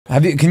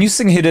Can you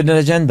sing Hidden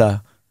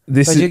Agenda?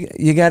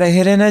 You got a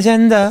hidden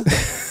agenda.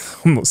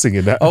 I'm not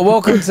singing that. Oh,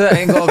 welcome to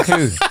Ain't Got a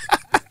Clue.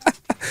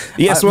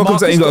 Yes, welcome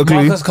to Ain't Got a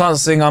Clue. Marcus can't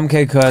sing. I'm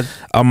Kae Kurd.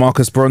 I'm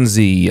Marcus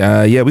Bronzy.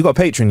 Yeah, we got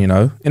Patreon, you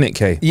know, innit,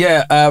 Kay?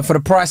 Yeah, for the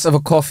price of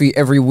a coffee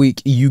every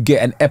week, you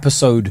get an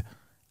episode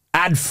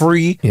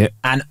ad-free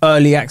and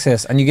early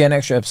access, and you get an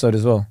extra episode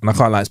as well. And I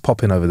can't lie, it's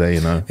popping over there, you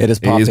know. It is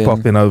popping. It is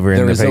popping over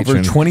in the Patreon. There is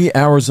over 20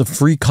 hours of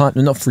free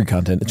content, not free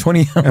content,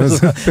 20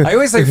 hours of, I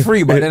always say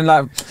free, but then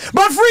like,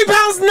 but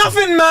 £3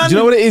 nothing, man. Do you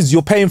know what it is?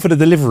 You're paying for the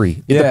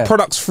delivery. Yeah. The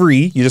product's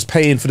free, you're just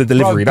paying for the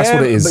delivery. Bro, that's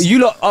what it is. But you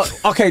lot,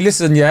 okay,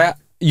 listen, yeah.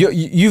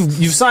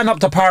 You've signed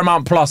up to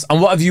Paramount Plus,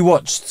 and what have you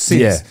watched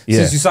since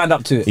you signed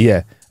up to it?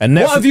 Yeah. And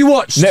what have you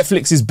watched?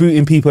 Netflix is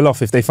booting people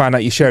off if they find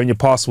out you're sharing your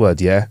password,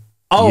 yeah?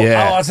 Oh,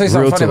 I'll say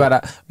something funny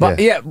about that. But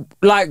yeah,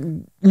 like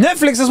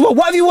Netflix as well.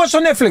 What have you watched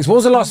on Netflix? What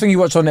was the last thing you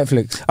watched on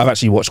Netflix? I've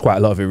actually watched quite a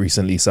lot of it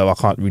recently, so I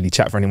can't really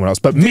chat for anyone else.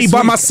 But me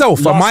by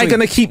myself, am I going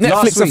to keep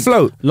Netflix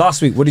afloat?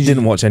 Last week, what did you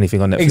didn't watch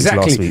anything on Netflix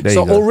last week. There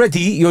so you go. Already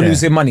you're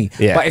losing money.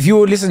 Yeah. But if you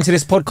were listening to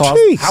this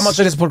podcast, how much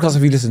of this podcast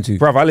have you listened to?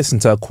 Bruv, I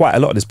listened to quite a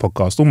lot of this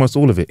podcast, almost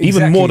all of it.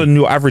 Even more than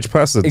your average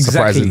person,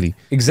 surprisingly.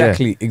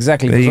 Exactly. Because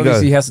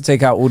obviously he has to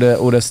take out all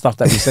the stuff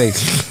that we say.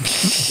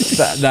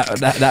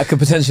 that could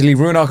potentially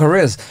ruin our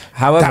careers.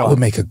 However, that would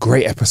make a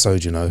great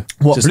episode, you know.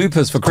 What, just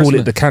bloopers for Christmas? Call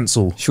it the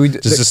cancel. Should we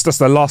just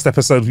the last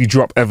episode we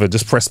drop ever.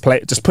 Just press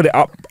play, just put it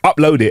up,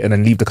 upload it, and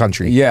then leave the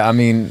country. Yeah, I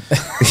mean.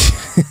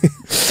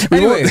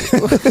 Anyway,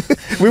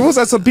 we've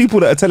also had some people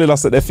that are telling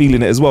us that they're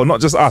feeling it as well, not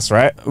just us,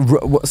 right?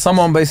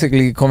 Someone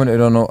basically commented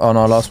on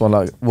our last one,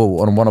 like, well,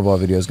 on one of our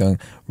videos, going,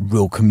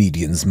 "Real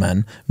comedians,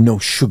 man, no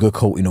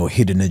sugarcoating or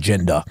hidden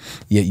agenda.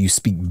 Yet you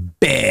speak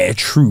bare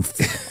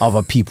truth.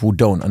 Other people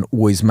don't, and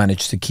always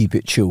manage to keep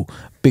it chill.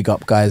 Big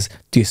up, guys.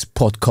 This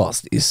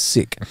podcast is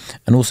sick."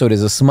 And also,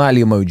 there's a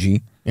smiley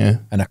emoji,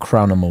 and a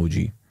crown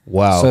emoji.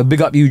 Wow. So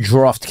big up you,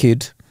 Draft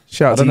Kid.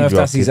 Shout out to you, I don't know if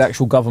that's Kid. His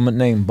actual government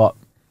name, but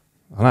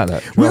I like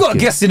that. We got a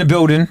guest in the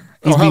building.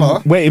 He's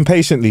been waiting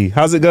patiently.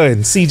 How's it going?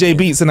 CJ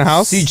Beatz in the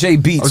house. CJ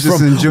Beatz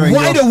from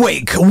Wide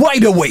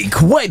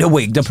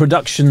Awake. The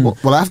production.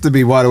 Well, I have to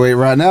be wide awake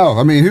right now.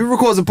 I mean, who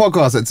records a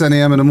podcast at 10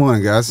 AM in the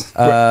morning, guys?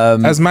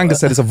 As Manga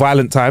said, it's a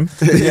violent time.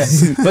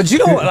 But you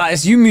know what? Like,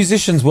 it's you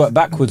musicians work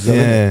backwards. Though,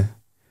 yeah.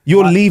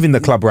 You're leaving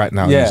the club right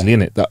now, usually,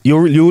 innit?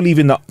 You're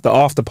leaving the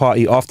after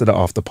party after the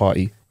after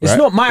party. It's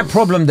not my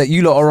problem that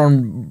you lot are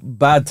on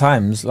bad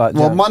times. Like,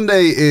 well,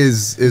 Monday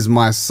is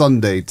my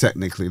Sunday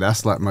technically.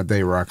 That's like my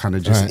day where I kind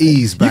of just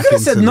ease back. You could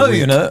have said no,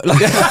 you know. Like,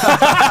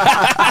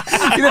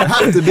 you didn't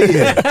have to be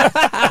here.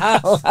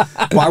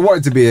 But I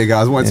wanted to be here,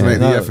 guys. I wanted to make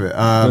the effort.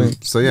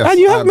 So yeah, and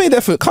you have made the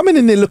effort. Coming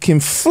in there looking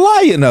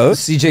fly, you know.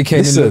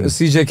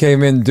 CJ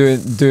came in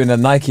doing a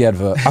Nike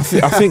advert. I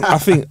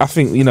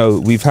think you know,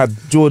 we've had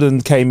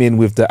Jordan came in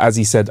with the, as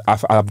he said,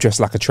 I'm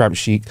dressed like a tramp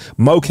chic.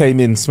 Mo came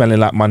in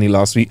smelling like money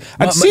last week,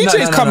 and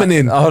CJ's coming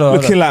in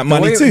looking like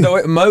money too.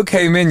 Mo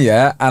came in,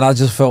 and I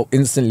just felt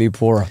instantly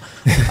poorer.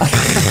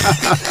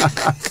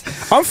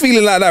 I'm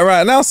feeling like that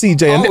right now,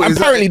 CJ. And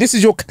apparently, this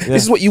is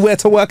what you wear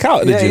to work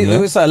out at the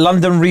gym. It's like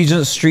London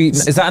Regent Street.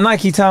 Is that a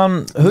Nike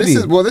Town hoodie?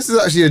 This is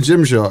actually a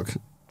Gymshark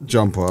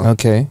jumper.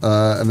 Okay.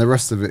 And the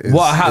rest of it is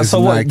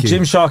so Nike. what,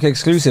 Gymshark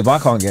exclusive? I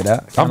can't get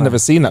that. I've never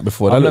seen that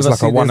before. That looks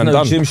like a one and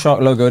done.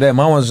 Gymshark logo there.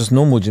 My one's just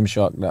normal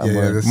Gymshark.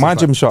 My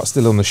Gymshark's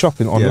still on the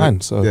shopping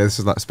online. So this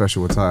is like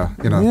special attire.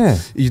 You know,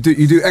 you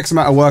do X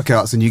amount of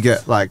workouts and you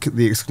get like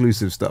the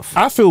exclusive stuff.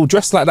 I feel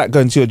dressed like that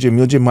going to your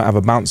gym might have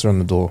a bouncer on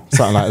the door,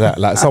 something like that.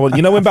 Like someone,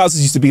 you know, when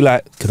bouncers used to be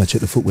like, "Can I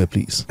check the footwear,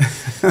 please?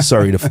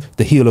 Sorry,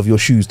 the heel of your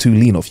shoe's too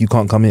lean off. You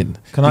can't come in."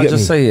 Can I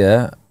just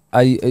say,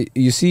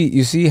 you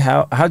see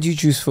how do you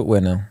choose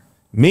footwear now?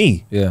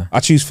 Me? Yeah. I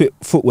choose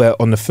footwear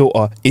on the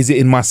filter. Is it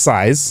in my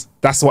size?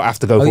 That's what I have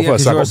to go for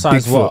first. So I got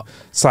big foot.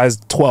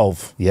 Size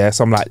 12. Yeah.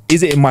 So I'm like,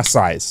 is it in my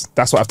size?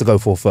 That's what I have to go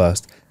for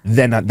first.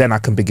 Then I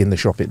can begin the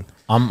shopping.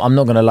 I'm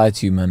not gonna lie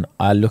to you, man.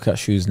 I look at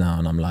shoes now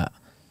and I'm like,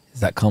 is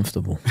that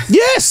comfortable?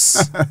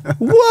 Yes.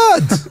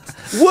 Word.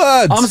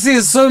 I'm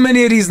seeing so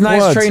many of these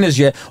nice trainers.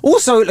 Yeah.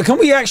 Also, can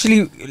we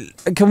actually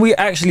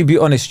be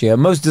honest? Yeah.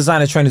 Most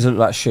designer trainers look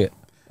like shit.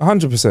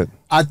 100%.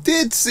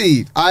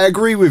 I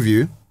agree with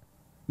you.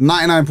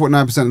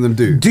 99.9% of them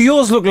do. Do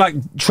yours look like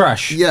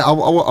trash? Yeah, I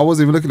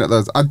wasn't even looking at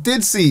those. I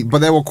did see, but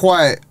they were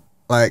quite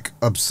like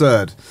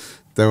absurd.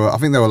 I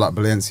think they were like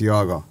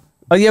Balenciaga.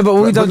 Oh yeah, but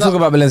we don't talk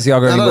about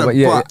Balenciaga anymore. But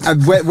yeah,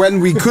 and when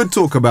we could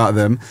talk about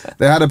them,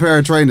 they had a pair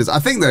of trainers. I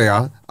think they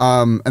are,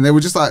 and they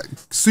were just like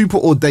super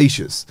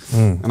audacious.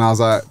 And I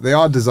was like, they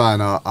are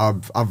designer.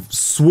 I've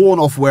sworn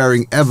off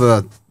wearing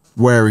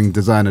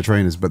designer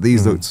trainers, but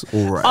these looked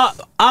all right.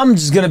 I'm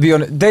just gonna be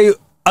honest.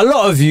 A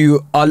lot of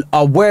you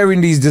are wearing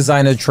these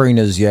designer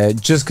trainers,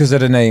 just because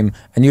of the name,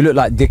 and you look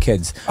like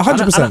dickheads.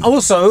 100%. And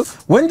also,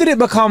 when did it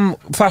become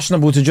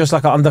fashionable to dress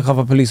like an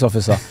undercover police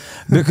officer?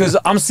 Because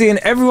I'm seeing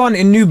everyone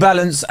in New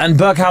Balance and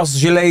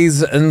Berghaus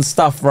gilets and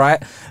stuff,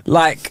 right?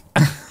 Like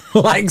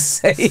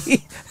say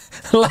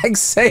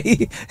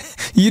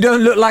you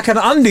don't look like an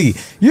undie.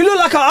 You look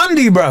like an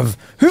undie, bruv.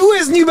 Who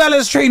wears New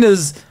Balance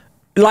trainers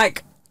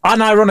like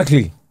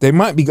Unironically. They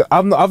might be.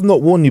 I've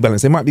not worn New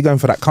Balance. They might be going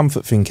for that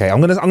comfort thing, Kay.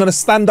 I'm gonna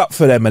stand up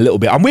for them a little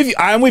bit. I'm with you.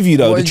 I am with you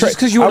though. Well, just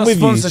because you want a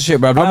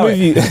sponsorship, bro. I'm with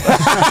you.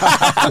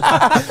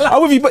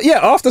 I'm with you. But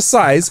yeah, after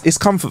size, it's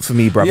comfort for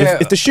me, bro. Yeah.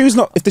 If the shoe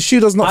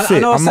does not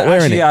fit, I'm not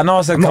wearing it. Yeah, I know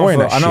I said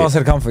comfort. I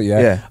said comfort.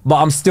 Yeah. But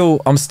I'm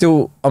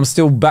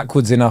still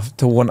backwards enough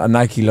to want a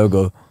Nike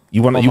logo.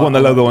 You want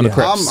the logo on the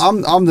preps?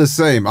 I'm the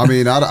same. I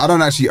mean, I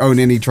don't actually own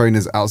any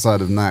trainers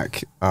outside of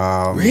Nike.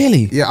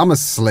 Really? Yeah, I'm a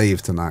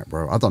slave to Nike,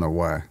 bro. I don't know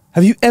why.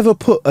 Have you ever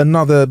put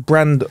another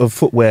brand of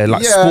footwear,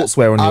 like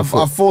sportswear, on your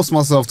foot? I've forced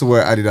myself to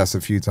wear Adidas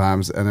a few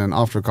times, and then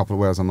after a couple of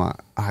wears, I'm like,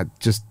 I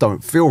just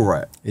don't feel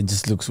right. It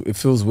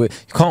feels weird.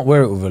 You can't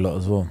wear it with a lot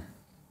as well.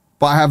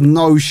 But I have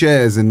no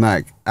shares in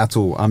Nike at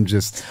all. I'm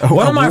just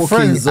one of my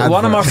friends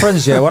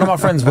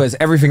wears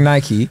everything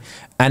Nike,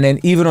 and then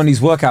even on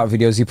his workout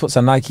videos, he puts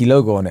a Nike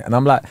logo on it, and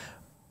I'm like,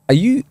 are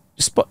you?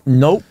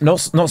 Nope, not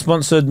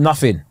sponsored,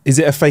 nothing. Is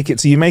it a fake it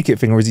till you make it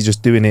thing, or is he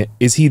just doing it?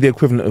 Is he the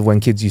equivalent of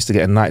when kids used to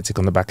get a night tick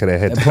on the back of their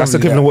head? That's the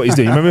equivalent of what he's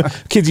doing. Remember,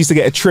 kids used to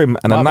get a trim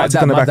and a night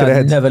tick on the back of their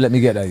head. Never let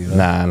me get that. You know?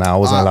 Nah, I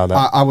wasn't allowed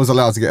that. I was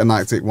allowed to get a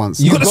night tick once.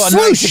 You got a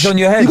night tick on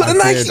your head. You got a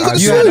night tick.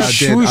 You had a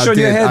swoosh on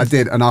your head. I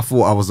did, and I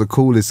thought I was the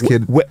coolest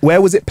kid.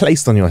 Where was it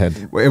placed on your head?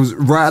 It was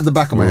right at the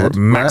back of my head.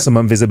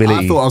 Maximum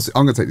visibility. I thought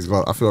I'm gonna take these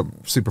glasses. I feel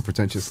super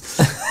pretentious.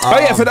 Oh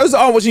yeah, for those that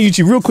aren't watching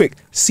YouTube, real quick,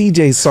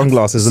 CJ's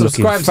sunglasses are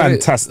looking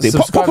fantastic.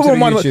 Pop them on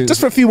one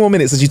just for a few more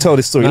minutes as you tell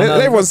this story. Let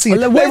everyone see.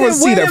 Let everyone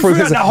see that for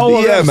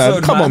yeah,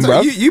 man. Come on,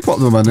 bro. You pop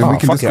them on, and we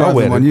can describe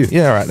them on you.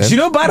 Yeah, right then. Do you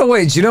know? By the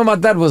way, do you know my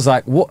dad was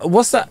like,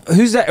 "What's that?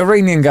 Who's that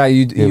Iranian guy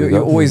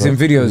you're always in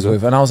videos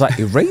with?" And I was like,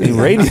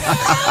 "Iranian."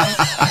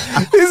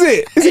 Is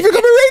it? Is he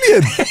become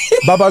Iranian?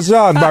 Baba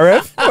Jan,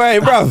 Barev.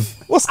 Wait,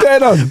 bruv. What's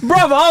going on?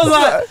 Bruv,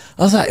 I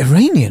was like,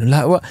 Iranian?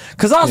 Like what?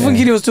 Because I was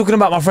thinking he was talking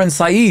about my friend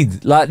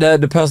Saeed, like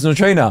the personal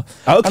trainer.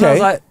 Okay. And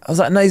I was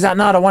like, no, he's like,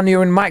 no, the one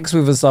you're in mics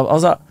with and stuff. I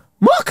was like,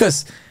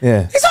 Marcus.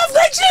 Yeah. He's half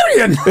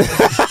Nigerian.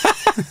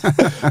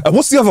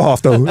 What's the other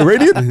half though?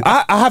 Iranian?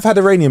 I have had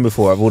Iranian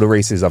before of all the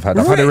races I've had.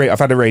 I've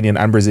had Iranian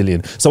and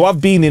Brazilian. So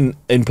I've been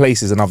in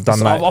places and I've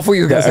done that. I thought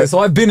you were going to say, so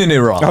I've been in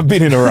Iran. I've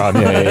been in Iran,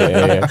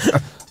 yeah.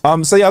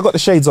 So yeah, I got the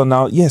shades on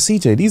now. Yeah,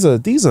 CJ, these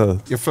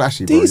are you're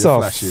flashy, bro. These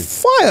are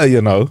fire,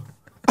 you know.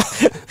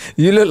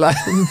 You look like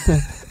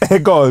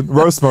go on,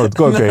 roast mode.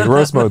 Go on, okay,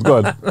 roast mode. Go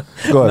on.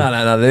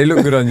 No, they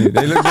look good on you.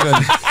 They look good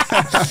on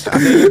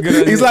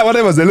you. He's like,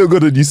 whatever, they look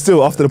good on you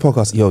still after the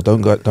podcast. Yo,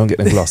 don't get them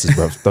glasses,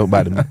 bro. Don't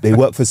buy them. They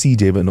work for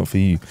CJ, but not for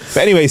you. But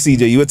anyway,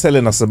 CJ, you were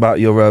telling us about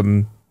your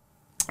what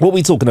were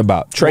we talking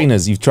about?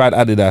 Trainers. You've tried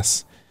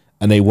Adidas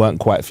and they weren't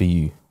quite for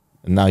you.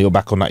 And now you're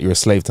back on that. You're a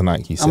slave to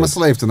Nike. I'm a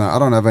slave to Nike. I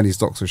don't have any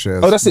stocks or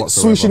shares. Oh, that's it.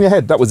 Swoosh on your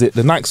head. That was it.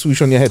 The Nike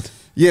swoosh on your head.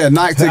 Yeah,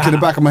 Nike tick in the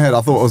back of my head.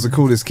 I thought I was the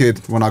coolest kid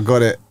when I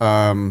got it.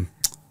 And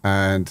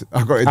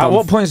I got it. At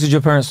what points did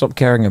your parents stop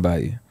caring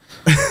about you?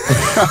 I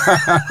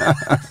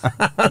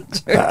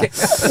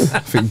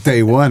think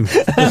day one,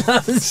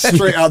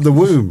 straight out the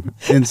womb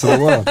into the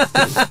world.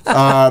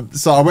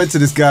 So I went to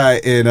this guy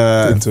in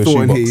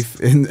Thornton Heath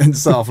in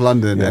South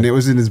London, and it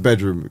was in his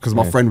bedroom because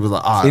my friend was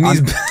like,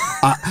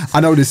 I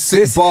know this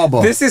sick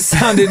barber. This is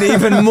sounding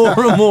even more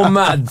and more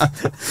mad.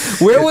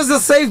 Where was the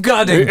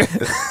safeguarding?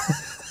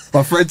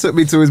 My friend took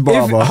me to his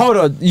barber. Hold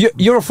on,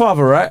 you're a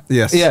father, right?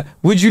 Yes. Yeah.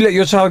 Would you let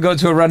your child go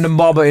to a random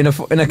barber in a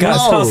guy's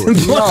house?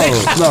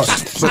 No.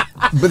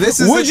 But this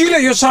is. Would you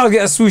let your child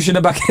get a swoosh in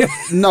the back?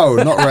 No,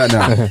 not right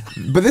now.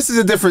 But this is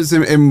a difference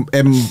in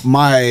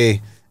my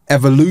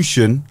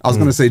evolution. I was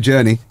going to say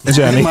journey.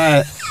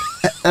 My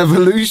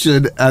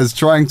evolution as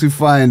trying to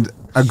find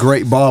a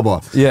great barber.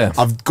 Yeah.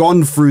 I've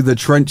gone through the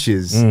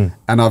trenches and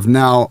I've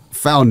now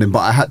found him, but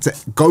I had to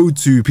go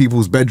to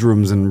people's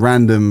bedrooms and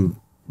random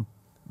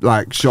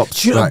like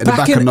shops like in the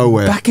back of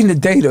nowhere. Back in the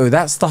day though,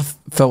 that stuff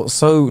felt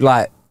so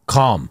like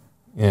calm.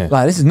 Yeah.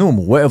 Like this is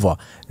normal, whatever.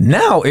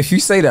 Now if you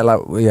say that, like,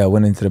 yeah, I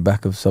went into the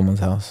back of someone's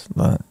house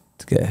like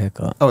to get a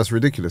haircut. Oh, it's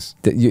ridiculous.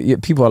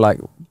 People are like,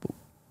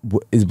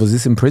 was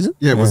this in prison?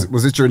 Yeah,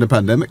 was it during the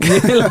pandemic?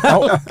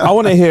 I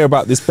want to hear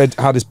about this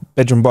how this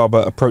bedroom barber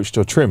approached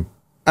your trim.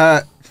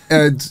 I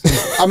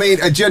mean,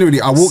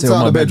 genuinely, I walked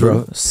out of the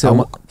bedroom. Sit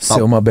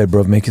on my bed,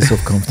 bro. Make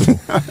yourself comfortable.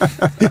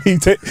 He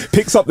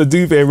picks up the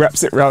duvet and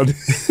wraps it around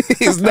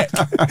his neck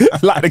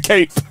like the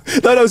cape.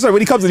 No, sorry.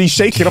 When he comes in, he's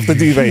shaking off the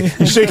duvet.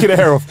 He's shaking the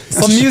hair off.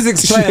 Some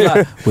music's playing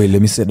like, wait,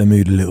 let me set the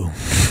mood a little.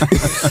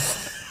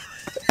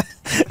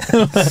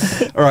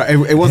 All right,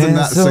 it wasn't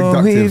that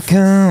seductive.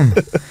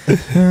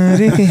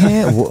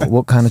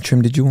 What kind of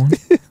trim did you want?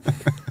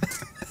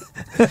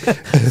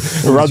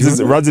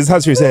 Runs his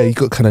house for his hair. You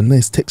got kind of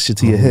nice texture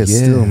to your hair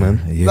still,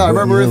 man. Yeah, no, I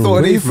remember in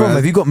Thornton Heath, from?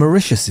 Have you got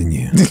Mauritius in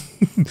you?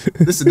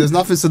 Listen, there's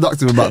nothing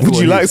seductive about Would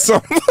you like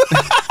some?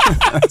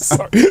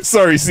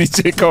 Sorry,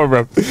 CJ, come on,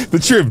 bro. The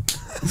trim.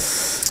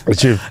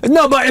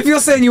 No, but if you're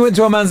saying you went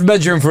to a man's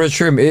bedroom for a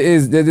trim,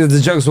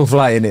 the jokes will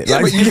fly in it. Yeah,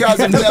 but you guys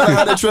have never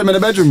had a trim in a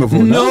bedroom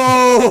before.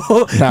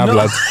 No. Nah,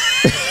 blood.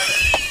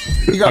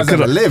 You guys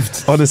never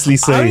lived. Honestly,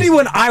 say only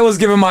when I was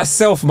giving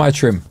myself my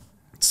trim.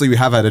 So you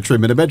have had a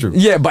trim in the bedroom.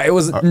 Yeah, but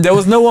there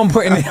was no one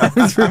putting their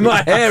hand through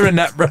my hair and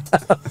that, bro.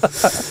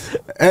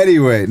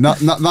 Anyway,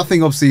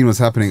 nothing obscene was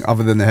happening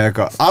other than the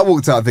haircut. I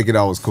walked out thinking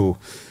that was cool.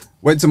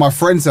 Went to my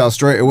friend's house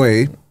straight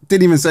away.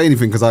 Didn't even say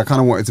anything because I kind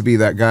of wanted to be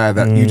that guy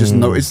that you just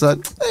noticed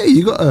that, hey,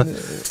 you got a...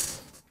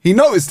 He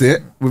noticed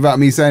it without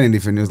me saying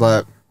anything. He was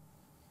like,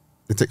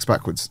 it ticks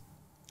backwards.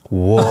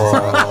 What?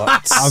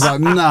 I was like,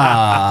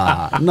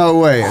 nah, no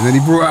way. And then he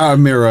brought out a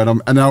mirror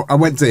and I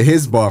went to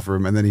his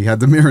bathroom and then he had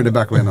the mirror in the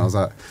back way and I was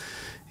like,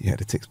 yeah,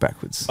 the tick's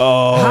backwards.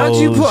 Oh, how do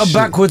you put a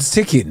backwards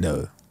tick in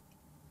though?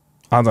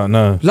 I don't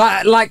know.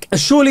 Like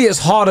surely it's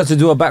harder to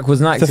do a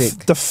backwards night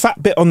tick. The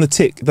fat bit on the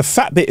tick, the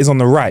fat bit is on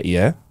the right,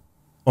 yeah?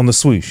 On the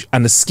swoosh.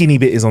 And the skinny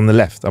bit is on the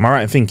left. Am I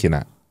right in thinking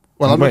that?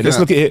 Well, let's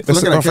look at it.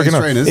 Let's look at Kae's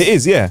trainers. It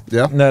is, yeah.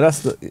 Yeah. No,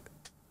 that's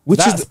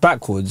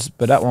backwards,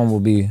 but that one will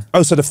be...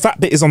 Oh, so the fat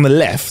bit is on the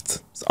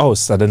left. Oh,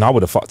 so then I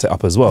would have fucked it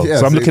up as well. Yeah,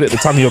 so I'm looking at the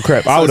tongue of your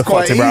crepe. I would have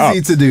fucked it right up.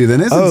 It's quite easy to do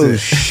then, isn't it? Oh,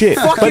 shit.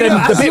 But then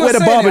the bit where the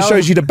barber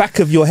shows you the back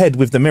of your head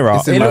with the mirror,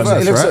 It's in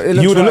reverse, right?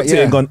 you would have looked at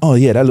it and gone, oh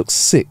yeah, that looks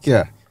sick.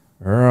 Yeah.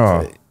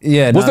 Right.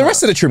 Yeah. Was the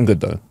rest of the trim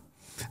good though?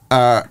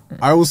 I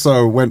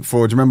also went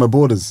for, do you remember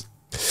Borders?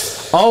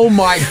 Oh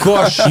my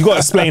gosh. You got to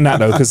explain that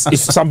though, because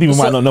some people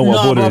might not know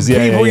what border is.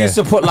 Yeah, people used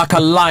to put like a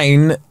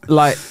line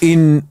like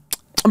in...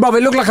 Bro,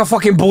 it looked like a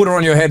fucking border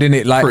on your head,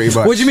 innit? Like,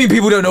 what do you mean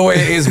people don't know where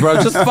it is, bro?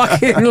 Just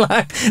fucking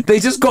like, they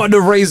just got the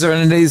razor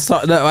and they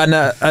started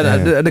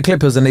the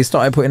clippers and they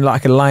started putting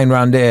like a line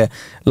around there,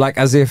 like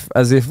as if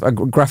a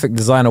graphic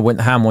designer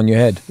went ham on your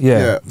head.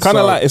 Yeah, kind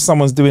of like if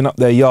someone's doing up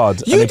their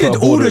yard. You did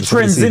all the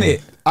trends,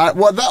 innit?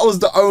 Well, that was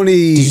the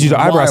only. Did you do the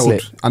eyebrow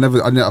slit?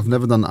 I've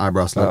never done the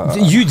eyebrow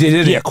slit. You did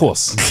it. Yeah, of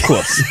course.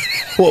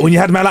 What, when you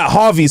had man like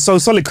Harvey, So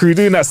Solid Crew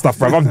doing that stuff,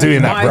 bro? I'm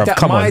doing that, bro.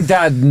 Come on. My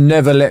dad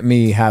never let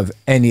me have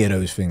any of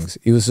those things.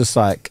 He was just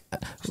like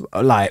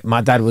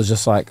my dad was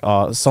just like,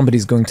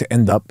 somebody's going to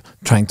end up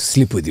trying to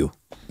sleep with you.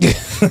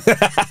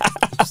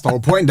 That's the whole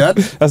point, Dad.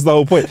 That's the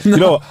whole point.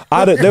 No.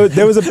 You know,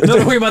 there was a no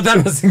the way my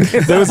dad was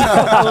thinking. There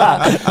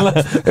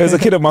was a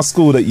kid at my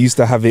school that used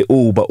to have it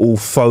all, but all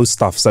faux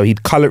stuff. So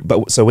he'd color,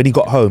 so when he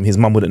got home, his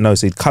mum wouldn't know.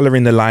 So he'd color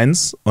in the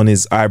lines on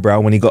his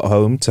eyebrow when he got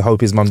home to hope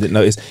his mum didn't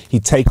notice.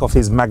 He'd take off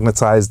his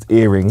magnetized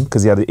earring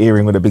because he had an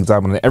earring with a big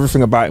diamond on it.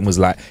 Everything about him was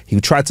like he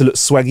tried to look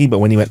swaggy, but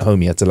when he went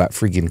home, he had to like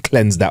friggin'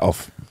 cleanse that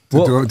off.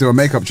 Do a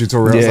makeup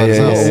tutorial outside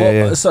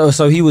his house.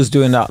 So he was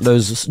doing that,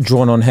 those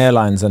drawn on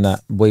hairlines and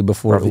that way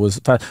before it was.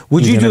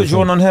 Would you do a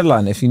drawn on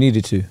hairline if you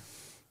needed to?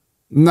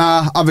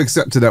 Nah, I've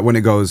accepted that when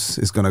it goes,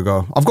 it's gonna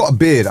go. I've got a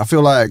beard. I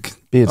feel like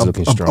beard's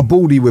looking strong. A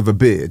baldy with a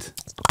beard.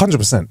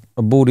 100%.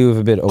 A baldy with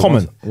a beard.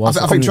 Common. I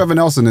think Trevor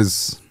Nelson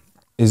is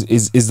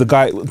the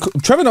guy.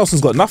 Trevor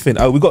Nelson's got nothing.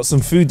 Oh, we got some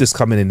food that's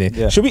coming in here.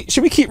 Yeah. Should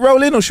we keep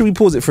rolling or should we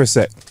pause it for a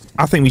sec?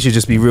 I think we should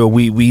just be real.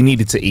 We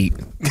needed to eat.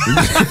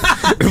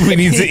 We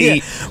need to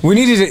eat. We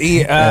needed to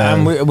eat,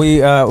 and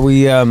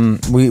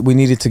we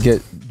needed to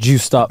get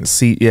juiced up.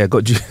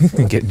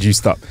 Get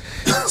juiced up.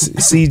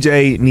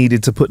 CJ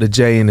needed to put the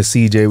J in the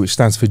CJ, which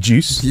stands for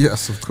juice.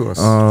 Yes, of course.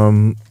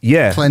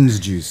 Yeah. Cleanse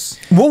juice.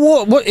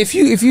 What if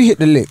you hit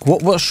the lick?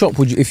 What shop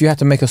would you, if you had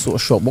to make a sort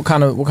of shop? What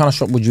kind of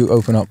shop would you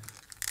open up?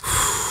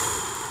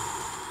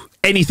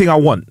 Anything I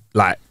want,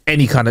 like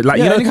any kind of, like,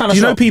 yeah,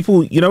 you know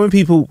people, when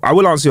people, I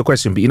will answer your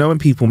question, but you know when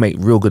people make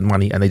real good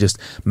money and they just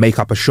make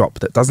up a shop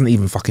that doesn't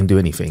even fucking do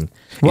anything.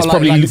 Well,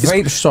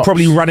 it's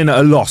probably running at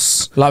a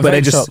loss, like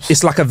but shops.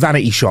 It's like a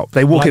vanity shop.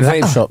 They walk like in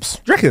vape shops.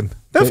 Do you reckon?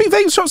 Don't think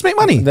vape shops make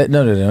money?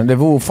 No.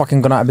 They've all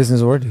fucking gone out of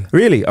business already.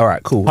 Really? All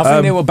right, cool. I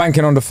think they were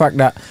banking on the fact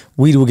that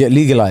weed will get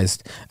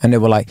legalized. And they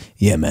were like,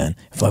 yeah, man,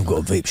 if I've got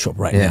a vape shop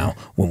right now,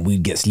 when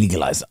weed gets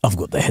legalized, I've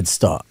got the head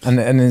start. And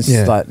it's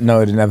like,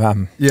 no, it never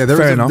happened. Yeah,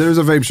 there is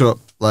a vape shop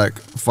like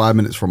 5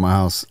 minutes from my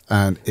house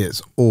and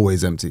it's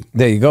always empty.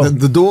 There you go.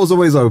 The door's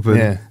always open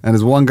and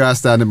there's one guy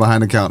standing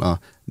behind the counter.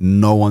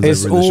 No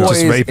one's ever in the shop.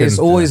 Just vaping. It's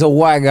always a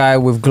white guy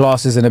with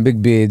glasses and a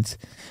big beard.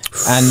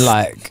 And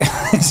like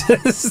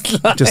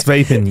just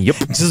vaping, yep.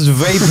 Just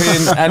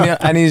vaping,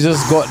 and he's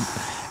just got.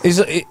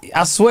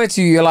 I swear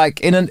to you, you're like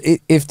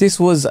if this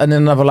was in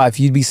another life,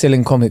 you'd be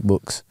selling comic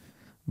books.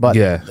 But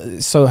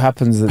it so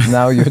happens that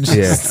now you're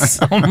just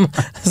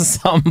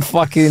some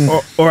fucking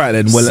all right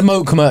then. Well,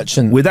 smoke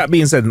merchant. With that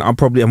being said,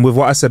 and with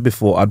what I said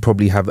before, I'd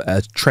probably have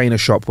a trainer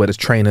shop where the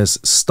trainers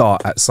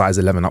start at size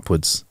 11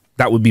 upwards.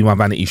 That would be my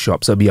vanity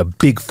shop. So it'd be a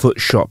Bigfoot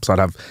shop. So I'd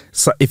have,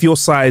 if you're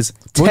size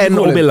 10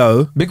 or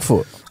below,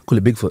 Bigfoot. Call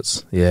it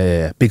Bigfoots.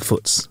 Yeah.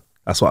 Bigfoots.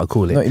 That's what I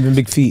call it. Not even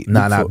big feet.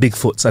 Nah,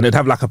 Bigfoots. And it'd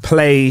have like a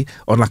play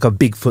on like a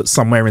Bigfoot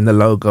somewhere in the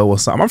logo or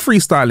something. I'm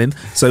freestyling.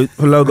 So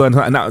for logo and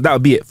that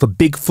would be it. For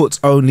Bigfoots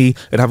only,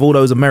 it'd have all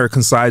those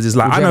American sizes.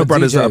 Like I know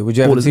brothers. Would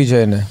you have a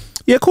TJ in there?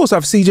 Yeah, of course. I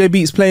have CJ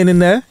Beatz playing in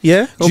there.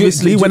 Yeah,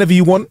 obviously, whenever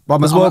you want.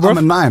 I'm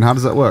a 9. How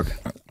does that work?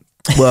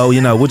 Well,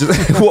 you know, we'll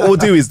just, what we'll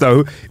do is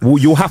though,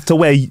 you'll have to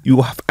wear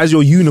as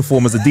your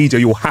uniform as a DJ.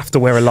 You'll have to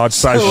wear a large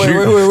size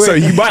shoe, wait. so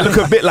you might look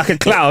a bit like a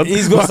clown.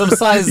 He's got some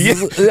size.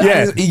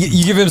 Yeah.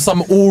 You give him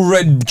some all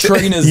red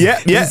trainers. Yeah.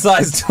 In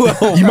size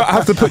 12. You might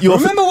have to put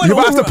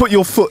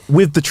your foot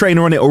with the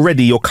trainer on it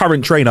already, your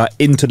current trainer,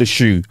 into the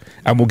shoe,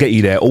 and we'll get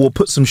you there. Or we'll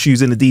put some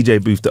shoes in the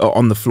DJ booth that are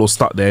on the floor,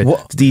 stuck there.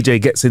 The DJ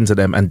gets into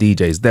them and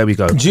DJs. There we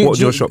go. What would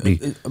your shop be?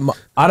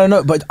 I don't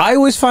know, but I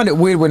always find it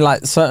weird when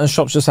like certain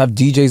shops just have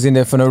DJs in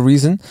there for no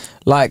reason.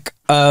 Like,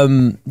 have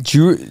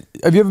you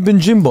ever been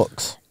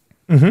Gymbox?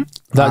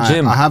 That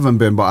gym. I haven't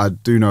been, but I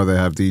do know they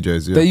have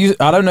DJs. Yeah.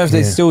 I don't know if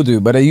they still do,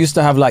 but they used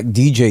to have like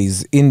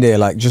DJs in there,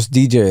 like just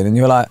DJing, and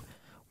you're like,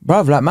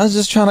 bruv, like man's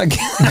just trying to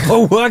get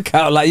a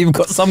workout. Like you've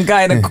got some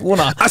guy in the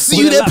corner. I see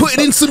you there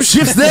putting in some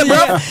shifts there,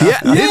 bro.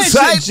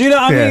 Inside. Do you know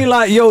what I mean?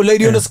 Like, yo,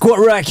 lady on the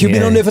squat rack, you've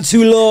been on there for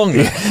too long.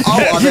 Man,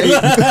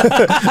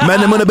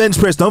 them on the bench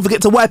press. Don't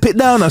forget to wipe it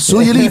down. I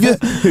saw you leave you.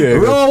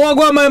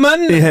 What, my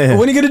man?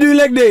 When you gonna do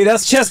leg day?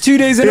 That's chest 2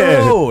 days in a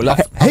row.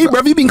 Like, hey,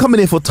 bruv, you been coming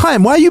here for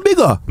time. Why are you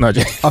bigger? No,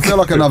 I feel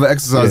like another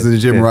exercise in the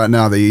gym right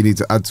now that you need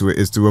to add to it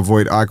is to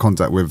avoid eye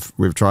contact with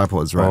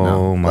tripods right now.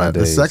 Oh my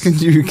days. days. The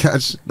second you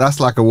catch, that's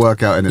like a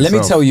workout in itself.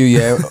 Let me tell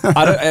you,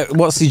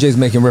 what CJ's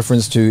making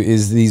reference to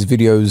is these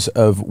videos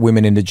of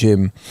women in the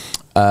gym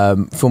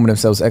filming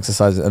themselves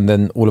exercising, and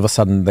then all of a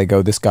sudden they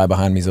go, this guy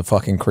behind me is a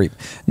fucking creep.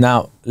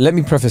 Now, let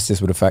me preface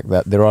this with the fact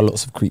that there are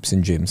lots of creeps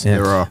in gyms.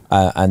 There are.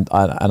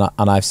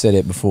 And I've said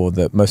it before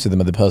that most of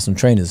them are the personal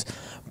trainers.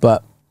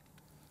 But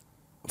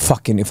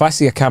fucking, if I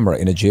see a camera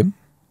in a gym,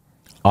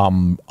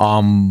 I'm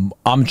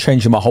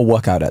changing my whole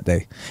workout that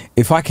day.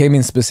 If I came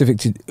in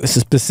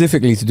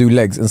specifically to do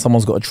legs and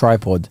someone's got a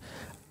tripod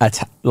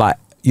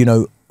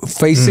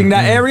facing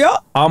that area,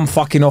 I'm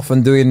fucking off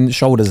and doing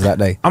shoulders that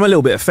day. I'm a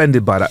little bit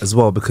offended by that as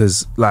well,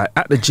 because like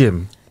at the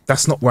gym,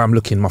 that's not where I'm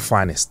looking my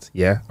finest.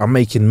 Yeah, I'm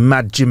making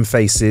mad gym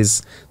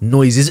faces,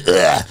 noises.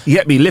 Ugh, you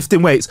get me?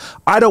 Lifting weights.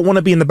 I don't want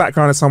to be in the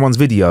background of someone's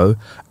video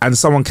and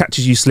someone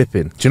catches you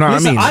slipping. Do you know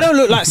what I mean? I don't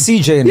look like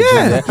CJ in the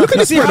gym. Yeah? Look at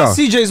this brother. How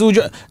CJ's all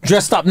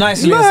dressed up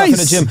nicely and stuff in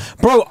the gym.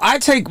 Bro, I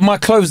take my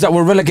clothes that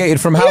were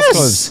relegated from house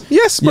clothes.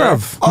 Yes,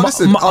 bruv.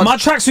 Yeah. My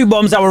tracksuit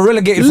bottoms that were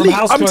relegated from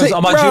house clothes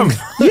are my gym.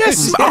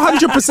 Yes,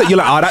 100%. You're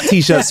like, oh, that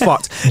t-shirt's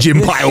fucked.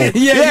 Gym pile.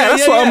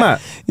 That's what I'm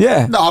at.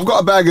 Yeah. No, I've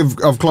got a bag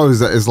of clothes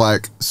that is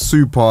like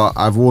super.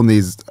 I've worn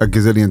these a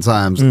gazillion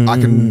times. I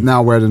can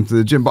now wear them to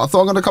the gym. But I thought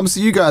I'm going to come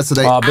see you guys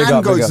today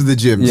and go to the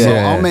gym. So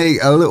I'll make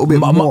a little bit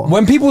more.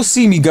 When people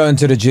see me going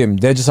to the gym,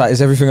 they're just like,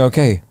 is everything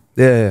okay?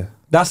 Yeah.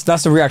 That's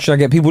the reaction I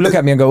get. People look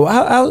at me and go,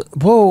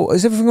 whoa,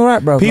 is everything all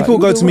right, bro? People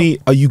go to me,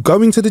 are you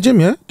going to the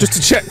gym, yeah? Just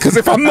to check, because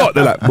if I'm not,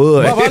 they're like,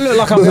 boy. Well, I look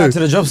like I'm going to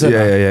the job center.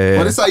 Yeah.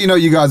 Well, it's like,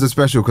 you guys are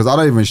special, because I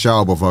don't even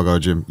shower before I go to the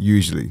gym,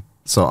 usually.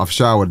 So I've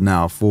showered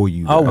now for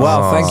you guys. Oh,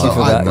 wow, thank you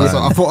for that. So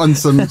I put on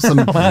some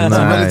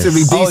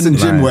relatively decent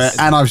gym wear,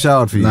 and I've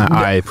showered for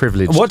you.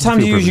 Privileged. What time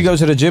do you usually go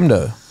to the gym,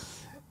 though?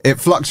 It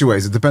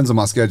fluctuates. It depends on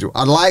my schedule.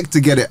 I'd like to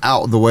get it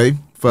out of the way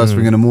first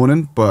thing in the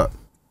morning, but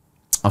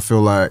I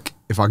feel like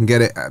if I can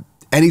get it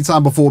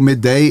anytime before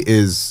midday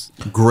is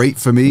great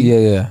for me.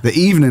 Yeah. The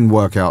evening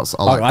workouts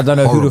are like I don't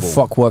know horrible. who the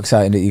fuck works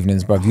out in the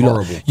evenings, bro.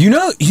 Horrible.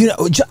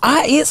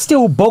 It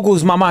still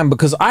boggles my mind,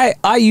 because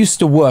I used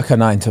to work a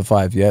 9 to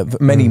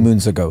 5, many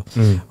moons ago,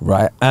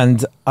 right?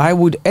 And I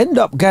would end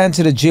up going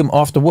to the gym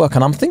after work,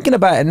 and I'm thinking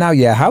about it now.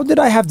 How did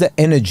I have the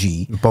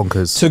energy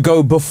bonkers to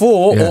go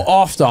before or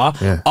after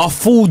a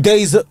full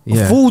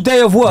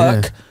day of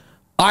work?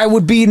 I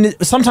would be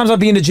sometimes I'd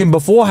be in the gym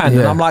beforehand,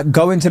 and I'm like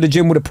going to the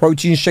gym with a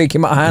protein shake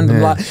in my hand.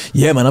 I'm like,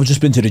 man, I've just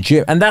been to the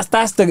gym, and that's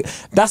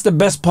the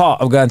best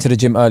part of going to the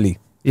gym early.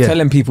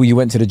 Telling people you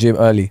went to the gym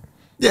early.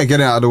 Yeah,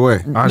 get it out of the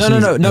way.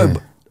 No.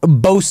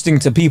 Boasting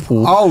to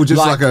people. Oh, just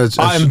like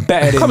I'm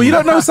better. Come on, you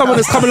don't know someone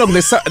that's come along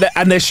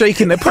and they're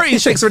shaking. Their protein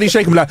shakes already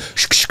shaking. Like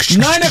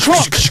 9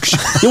 o'clock.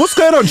 What's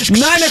going on?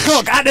 9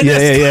 o'clock at the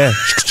desk. Yeah.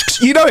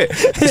 You know it.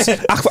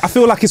 I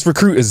feel like it's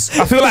recruiters.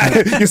 I feel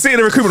like you're sitting in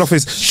the recruitment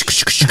office.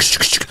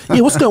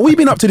 What's going on? What have you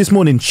been up to this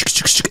morning?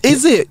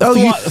 Is it?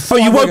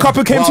 You woke up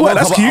and came to work.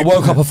 That's cute. I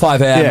woke up at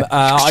 5 a.m.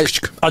 I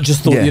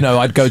just thought,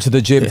 I'd go to the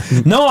gym.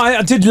 No,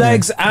 I did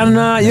legs, and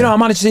I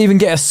managed to even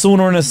get a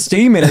sauna and a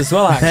steam in as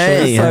well,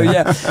 actually. So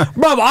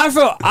bro, I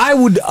felt I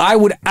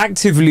would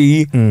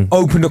actively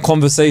open a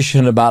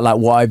conversation about like,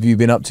 what have you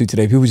been up to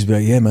today? People just be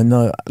like, yeah, man,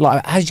 no,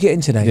 like, how'd you get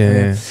in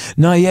today?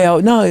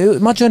 No,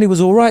 my journey was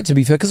all right, to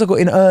be fair, because I got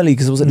in early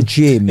because I was at the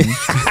gym.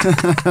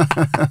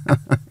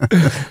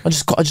 I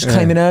just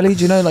came in early,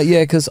 do you know? Like,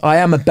 because I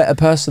am a better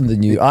person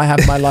than you. I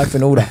have my life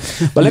in order.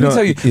 But let me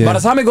tell you, by the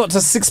time it got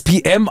to 6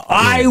 p.m,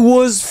 I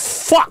was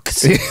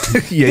fucked.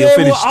 You're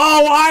finished.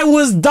 I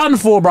was done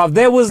for, bruv.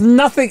 There was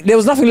nothing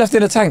left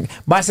in the tank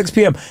by 6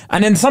 p.m.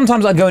 And then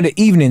sometimes I'd go in the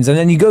evenings, and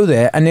then you go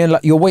there, and then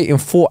like you're waiting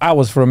 4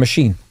 hours for a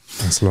machine.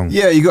 That's long.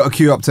 Yeah, you got to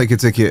queue up, take a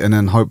ticket, and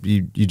then hope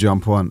you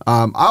jump on.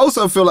 I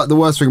also feel like the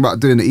worst thing about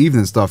doing the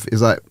evening stuff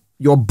is like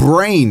your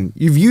brain.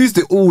 You've used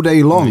it all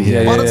day long.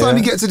 By the time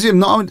you get to the gym,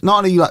 not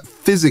only are you like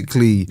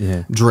physically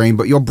drained,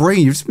 but your brain,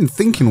 you've just been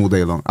thinking all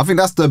day long. I think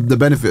that's the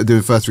benefit of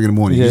doing first thing in the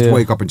morning. You just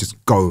wake up and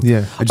just go.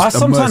 Yeah. And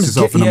just immerse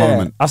yourself in the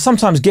moment. I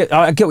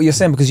get what you're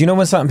saying, because you know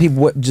when certain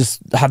people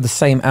just have the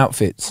same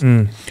outfits.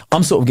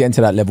 I'm sort of getting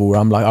to that level where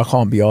I'm like, I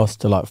can't be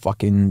asked to like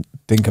fucking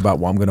think about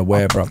what I'm gonna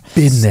wear, bro.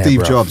 Been there, Steve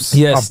bro. Jobs.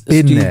 Yes,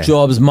 Steve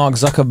Jobs, Mark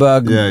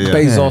Zuckerberg,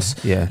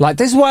 Bezos. Yeah. Like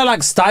this is why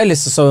like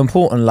stylists are so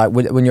important. Like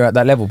when you're at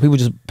that level, people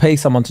just pay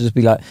someone to just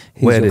be like,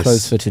 here's Wear your this.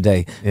 clothes for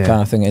today,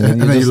 kind of thing.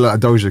 And then you look like a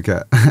Doja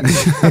Cat.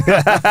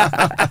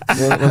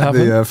 what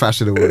happened? The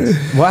fashion awards.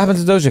 What happened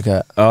to Doja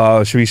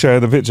Cat? Should we show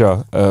the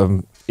picture?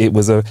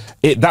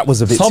 That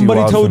was a bit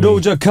Somebody too told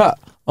Doja Cat,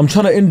 I'm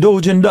trying to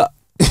indulge in that.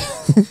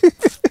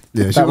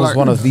 Yeah, That was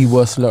one of the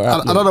worst.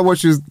 I don't know what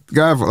she was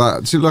going for.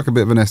 Like, she looked like a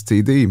bit of an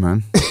STD,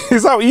 man.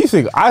 Is that what you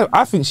think?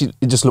 I think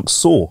it just looks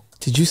sore.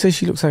 Did you say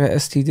she looks like an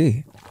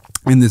STD?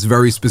 In this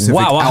very specific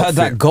Wow, I heard outfit.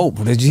 that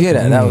gulp. Did you hear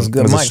that? That was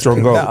good. It was a Mike, strong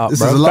pick gulp. that up, This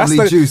bro. is a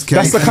lovely juice, Kate.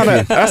 That's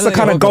the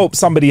kind of gulp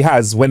somebody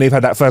has when they've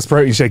had that first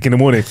protein shake in the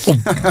morning.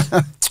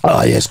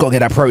 Oh yeah, it's got to get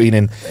that protein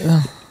in.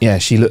 Yeah,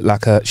 she looked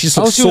like she just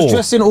looks she sore. was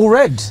dressed in all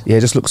red. Yeah,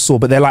 just looks sore,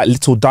 but they're like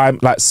little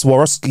like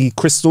Swarovski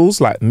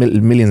crystals, like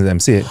millions of them.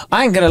 See it?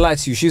 I ain't gonna lie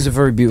to you. She's a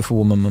very beautiful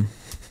woman, man.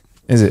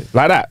 Is it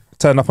like that?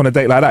 Turn up on a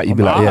date like that, you'd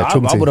be like, yeah,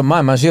 I wouldn't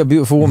mind, man. She's a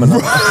beautiful woman.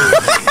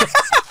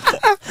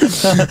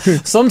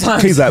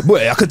 Sometimes he's like,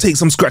 boy, I could take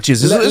some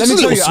scratches. It's a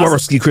little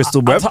Swarovski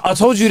crystal, bro. I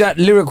told you that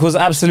lyric was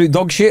absolute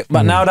dog shit,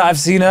 but now that I've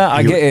seen her,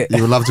 I get it.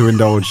 You would love to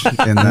indulge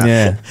in that.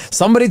 Yeah.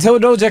 Somebody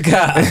told Doja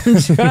Cat,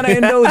 I'm trying to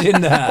indulge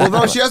in that.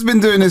 Although she has been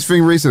doing this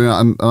thing recently,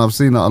 and I've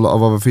seen that a lot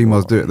of other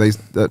females do it.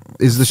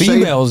 Is the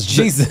Females,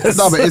 Jesus.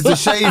 No, but is the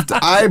shaved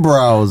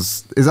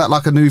eyebrows? Is that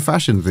like a new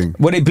fashion thing?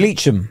 Well, they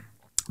bleach them.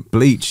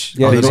 Bleach.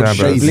 Yeah, they're they not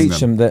shaving bleach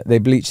them. They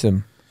bleach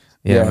them.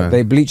 Yeah, man.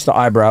 They bleach the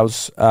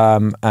eyebrows,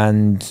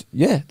 and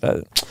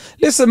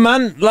listen,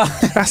 man, like,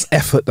 That's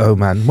effort though,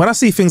 man. When I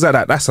see things like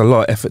that, that's a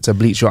lot of effort to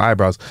bleach your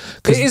eyebrows.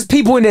 it is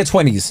people in their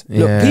 20s.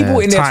 Look, Yeah,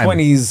 people in their time.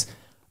 20s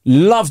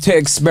love to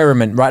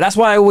experiment, right? That's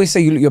why I always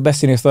say you look your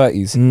best in your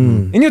 30s.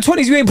 In your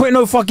 20s, you ain't putting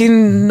no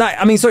fucking night.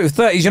 I mean, sorry,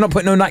 30s, you're not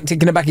putting no night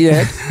tick in the back of your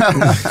head.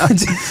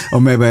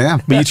 Or maybe I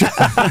am. But you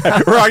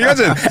right,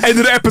 imagine end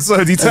of the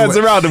episode, he turns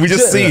around and we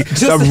just see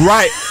the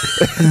right,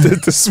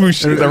 the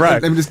swoosh in the right.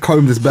 Let me just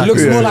comb this back.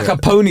 Looks more like a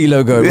pony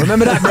logo.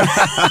 Remember that,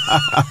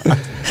 bro?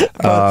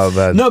 Oh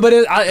man. No, but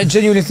I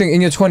genuinely think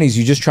in your 20s,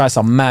 you just try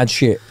some mad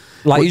shit.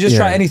 Like, you just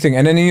try anything.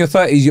 And then in your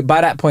 30s,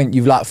 by that point,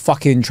 you've like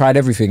fucking tried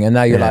everything. And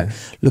now you're like,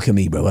 look at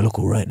me, bro. I look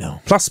all right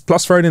now.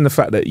 Plus throwing in the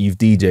fact that you've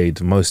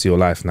DJ'd most of your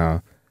life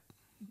now,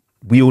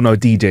 we all know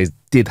DJs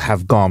did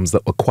have garms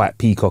that were quite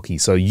peacocky.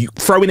 So you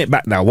throwing it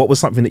back now, what was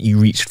something that you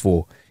reached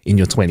for in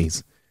your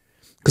 20s?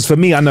 Because for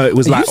me, I know it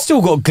was like... You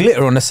still got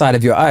glitter on the side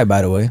of your eye,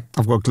 by the way.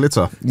 I've got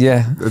glitter.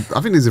 Yeah.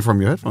 I think these are from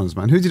your headphones,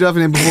 man. Who did you have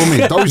in here before me?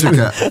 Doja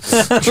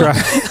Cat. Try.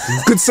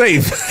 Good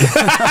save.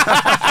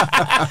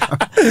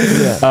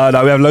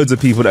 No, we have loads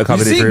of people that are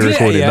coming in for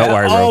recording. Yeah? Don't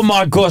worry, bro. Oh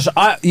my gosh!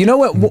 You know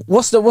what?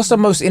 What's the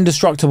most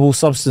indestructible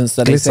substance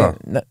that Glitter.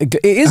 they say?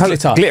 It is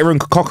glitter. Glitter and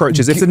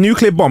cockroaches. If the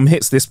nuclear bomb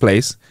hits this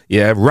place,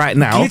 right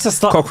now,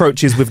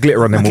 cockroaches with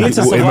glitter on them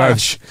will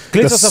emerge.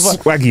 Glitter the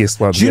swaggiest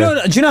ones. Do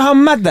you know how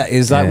mad that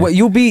is? Like,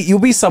 you'll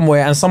be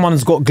somewhere and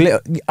someone's got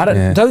glitter.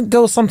 Don't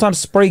girls sometimes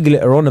spray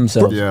glitter on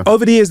themselves? Yeah.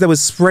 Over the years, there was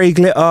spray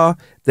glitter.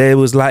 There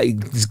was like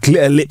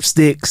glitter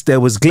lipsticks.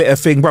 There was glitter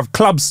thing, bro.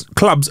 Clubs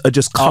are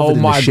just covered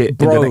in the shit in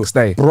the next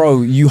day.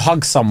 Bro, you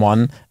hug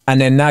someone and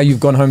then now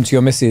you've gone home to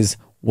your missus.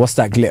 What's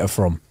that glitter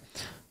from?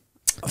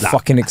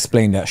 Fucking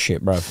explain that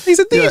shit, bro. He's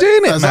a DJ,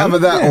 innit, It's man? either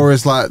that or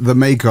it's like the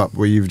makeup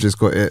where you've just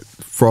got it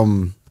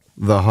from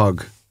the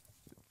hug.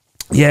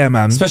 Yeah,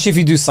 man. Especially if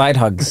you do side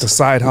hugs. The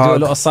side You hug.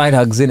 do a lot of side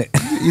hugs, innit?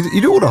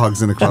 You do all the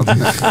hugs in the club.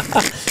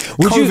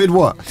 COVID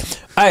what?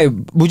 Hey,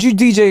 would you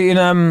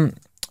DJ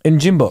in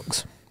gym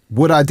box?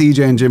 Would I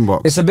DJ in gym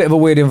box? It's a bit of a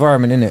weird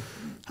environment, isn't it?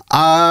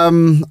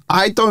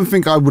 I don't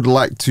think I would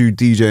like to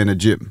DJ in a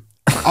gym.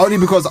 Only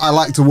because I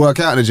like to work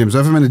out in a gym. So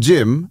if I'm in a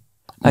gym,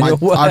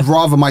 I'd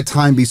rather my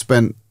time be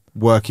spent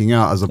working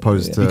out as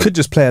opposed to... You could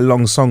just play a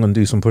long song and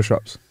do some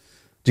push-ups.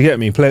 Do you get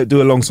me?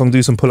 Do a long song,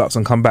 do some pull-ups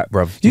and come back,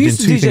 bruv. You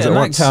used to DJ at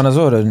Nighttown as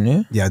well, didn't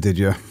you? Yeah, I did,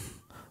 yeah.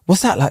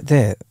 What's that like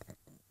there?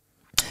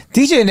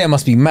 DJing there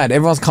must be mad.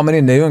 Everyone's coming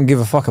in, they don't give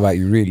a fuck about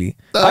you, really.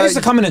 I used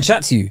to come in and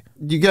chat to you.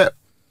 You get...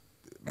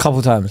 A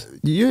couple times.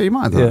 Yeah, you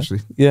might have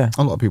actually. Yeah.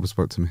 A lot of people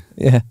spoke to me.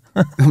 Yeah.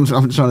 I'm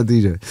trying to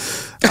DJ.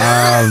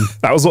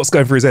 That was what's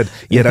going through his head.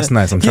 Yeah, that's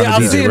nice. I'm trying to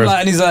I'm DJ, seeing bro. like,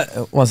 and he's like,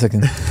 1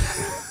 second.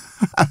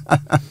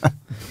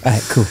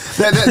 Alright, cool.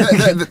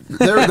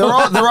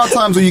 There are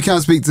times where you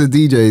can't speak to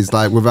DJs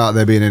like without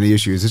there being any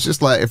issues. It's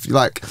just like if you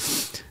like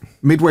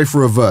midway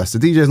through a verse, the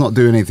DJ's not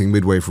doing anything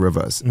midway through a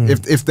verse.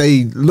 If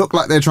they look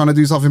like they're trying to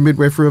do something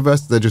midway through a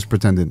verse, they're just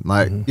pretending.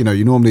 Like you know,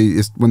 you normally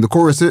it's when the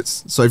chorus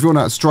hits. So if you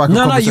want to strike a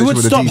conversation you would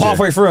with stop a DJ,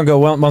 halfway through and go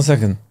 1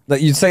 second.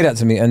 Like you'd say that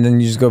to me, and then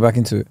you just go back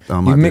into it.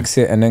 You mix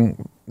it and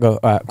then go,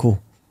 alright,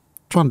 cool.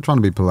 trying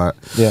to be polite.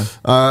 Yeah.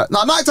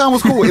 No, nighttime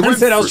was cool.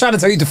 I was trying to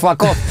tell you to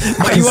fuck off,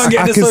 but you weren't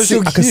getting the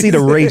social I can see the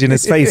rage in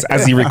his face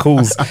as he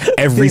recalls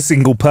every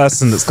single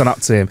person that's gone up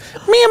to him.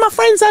 Me and my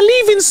friends are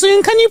leaving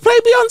soon. Can you play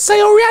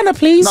Beyonce or Rihanna,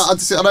 please? No, I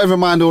don't even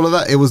mind all of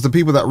that. It was the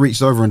people that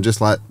reached over and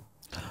just like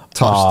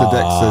touched the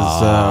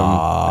decks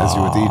as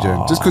you were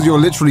DJing. Just because you're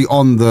literally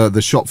on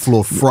the shop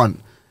floor front.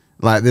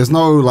 Like, there's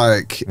no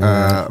like.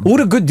 All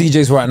the good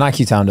DJs were at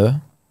Nike Town,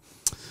 though.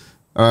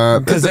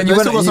 Because then you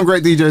still got some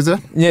great DJs there.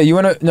 Yeah, you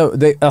went. No,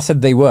 I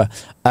said they were.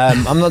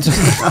 I'm not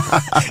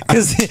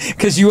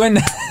because you went.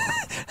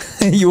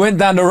 You went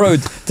down the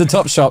road to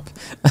Topshop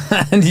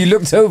and you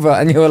looked over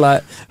and you were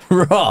like,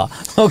 "Raw,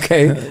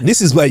 okay,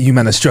 this is where you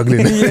men are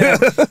struggling." Yeah.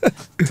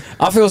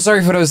 I feel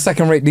sorry for those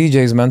second-rate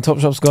DJs, man.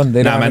 Topshop's gone.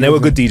 Nah, man, there were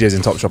good DJs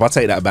in Topshop. I'll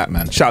take that back,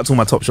 man. Shout out to all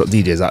my Topshop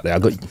DJs out there.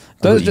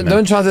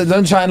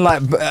 Don't try and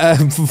like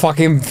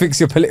fucking fix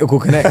your political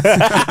connect.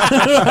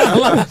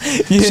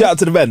 Shout out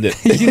to the bandit.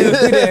 You know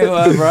who they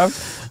were, bro.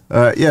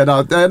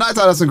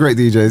 Nighttime has some great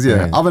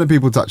DJs, other than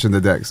people touching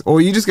the decks.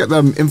 Or you just get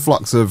them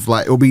influx of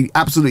like, it'll be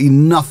absolutely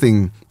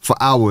nothing for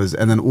hours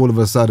and then all of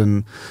a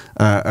sudden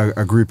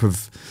a group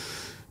of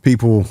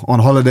people on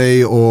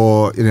holiday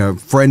or, you know,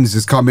 friends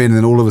just come in and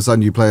then all of a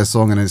sudden you play a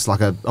song and it's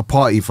like a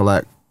party for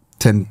like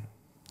 10,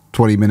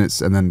 20 minutes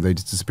and then they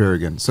just disappear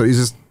again. So it's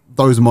just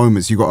those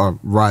moments you got to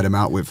ride them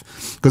out with.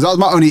 Because that was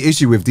my only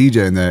issue with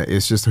DJing there.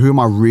 It's just, who am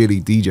I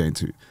really DJing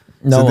to?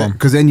 No one.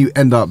 Because then you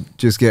end up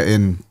just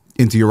getting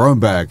into your own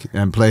bag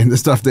and playing the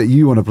stuff that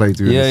you want to play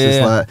to.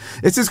 Like,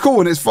 it's just cool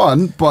and it's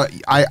fun, but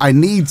I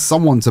need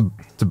someone to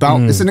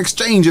bounce. It's an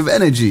exchange of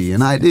energy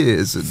and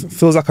ideas. It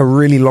feels like a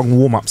really long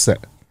warm-up set.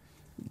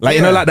 Like,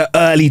 you know, like the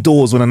early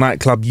doors when a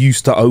nightclub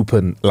used to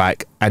open,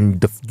 like,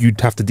 and you'd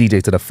have to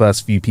DJ to the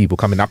first few people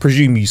coming. I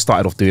presume you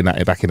started off doing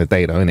that back in the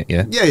day, though, innit?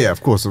 Yeah. Yeah,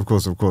 of course.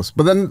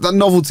 But then that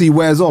novelty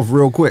wears off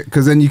real quick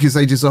because then you can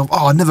say to yourself,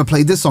 "Oh, I never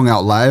played this song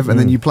out live," and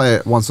then you play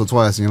it once or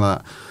twice, and you're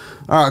like,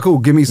 "All right, cool.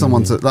 Give me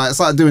someone to like." It's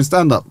like doing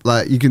stand up.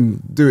 Like, you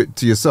can do it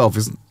to yourself.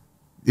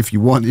 If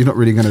you want, you're not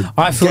really gonna.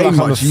 I feel like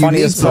I'm the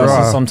funniest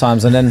person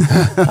sometimes, and then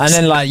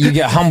like you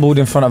get humbled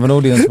in front of an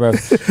audience, bro.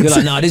 You're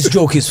like, "Nah, this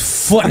joke is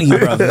funny,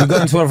 bro." You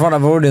go into front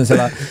of an audience, and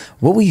like,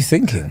 "What were you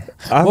thinking?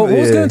 What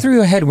was going through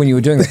your head when you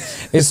were doing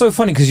this?" It's so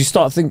funny because you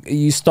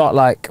start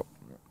like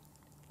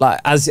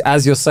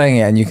as you're saying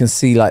it, and you can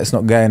see like it's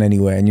not going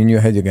anywhere, and in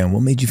your head you're going,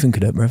 "What made you think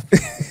of that, bro?"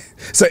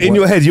 So in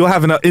your head, you're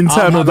having an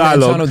internal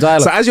dialogue.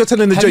 So as you're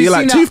telling the joke, you're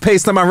like,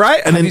 "Toothpaste, am I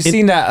right?" And have you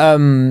seen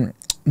that?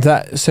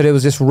 So there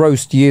was this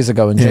roast years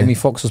ago, and Jamie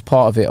Foxx was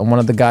part of it, and one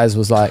of the guys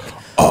was like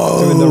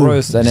doing the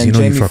roast, and then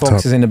Jamie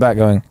Foxx is in the back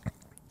going,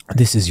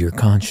 "This is your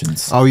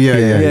conscience." Oh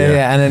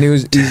yeah. And then he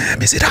was,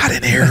 "Damn, is it hot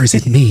in here or is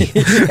it me?"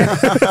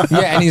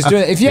 And he's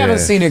doing it. If you haven't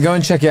seen it, go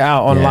and check it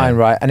out online,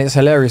 right? And it's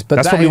hilarious. But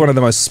that's probably one of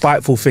the most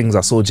spiteful things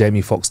I saw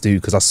Jamie Foxx do,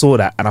 because I saw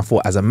that and I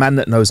thought, as a man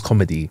that knows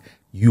comedy,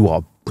 you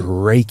are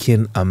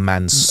breaking a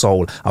man's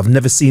soul. I've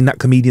never seen that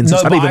comedian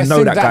since. I don't even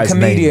know that guy's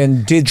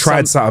comedian name.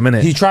 Tried something,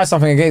 innit? He tried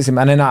something against him,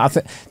 and then I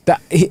think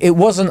that it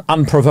wasn't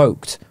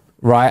unprovoked,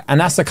 right? And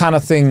that's the kind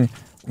of thing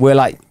where,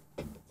 like,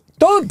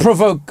 don't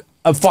provoke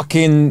a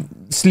fucking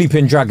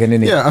sleeping dragon,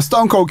 innit? Yeah, a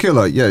stone cold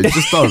killer. Yeah,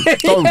 just don't.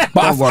 Don't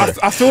worry.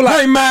 I feel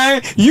like, "Hey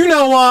man, you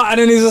know what?"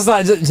 And then he's just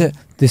like,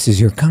 "This is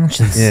your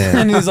conscience." Yeah.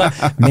 And he's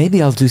like,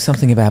 "Maybe I'll do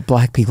something about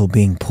black people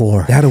being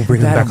poor. That'll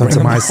bring them back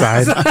onto my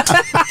side."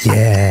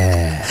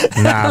 Yeah.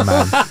 Nah,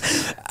 man.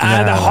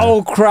 And the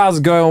whole crowd's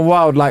going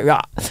wild. Like,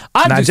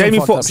 Jamie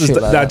Foxx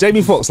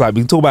Jamie Foxx, like,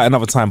 we can talk about it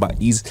another time, but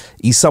he's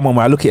someone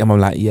where I look at him, I'm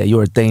like, yeah,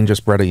 you're a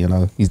dangerous brother, you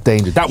know. He's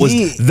dangerous. That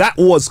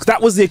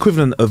was the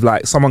equivalent of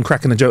like someone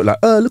cracking a joke like,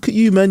 "Oh, look at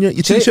you, man, your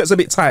t-shirt's a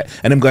bit tight,"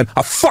 and them going,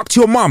 "I fucked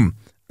your mum."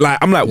 Like,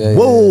 I'm like,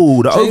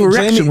 whoa, the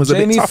overreaction was a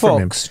bit tough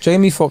from him.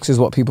 Jamie Foxx is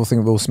what people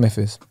think Will Smith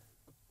is.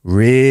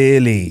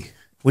 Really?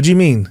 What do you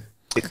mean?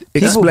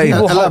 Explain.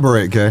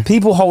 Elaborate, okay?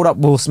 People hold up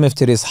Will Smith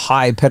to this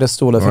high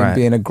pedestal of him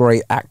being a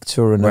great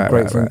actor and a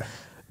great thing.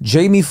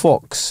 Jamie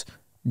Foxx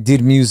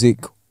did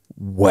music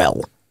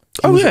well.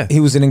 He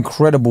was an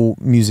incredible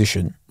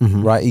musician,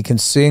 right? He can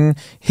sing.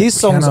 His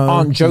songs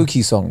aren't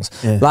jokey songs.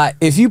 Like,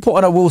 if you put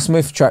on a Will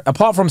Smith track,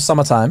 apart from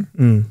Summertime,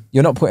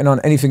 you're not putting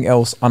on anything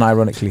else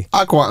unironically.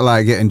 I quite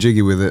like getting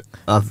jiggy with it.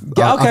 I think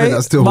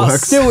that still but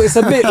works. Still, it's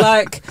a bit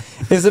like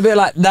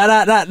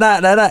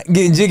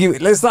getting jiggy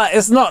with it.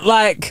 It's not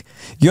like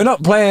you're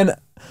not playing.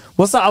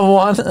 What's that other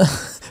one?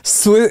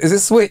 Is it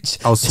Switch?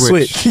 Oh,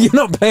 Switch. You're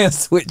not playing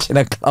Switch in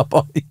a club,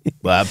 are you?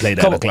 Well, I played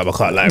that in a club. I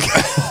can't lie.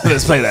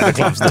 Let's play that in a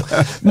club still.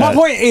 My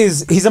point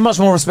is, he's a much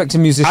more respected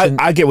musician.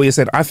 I get what you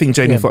said. I think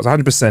Jamie Foxx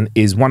 100%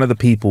 is one of the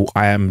people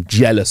I am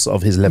jealous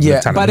of his level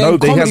of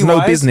talent. He has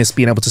no business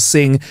being able to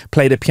sing,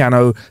 play the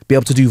piano, be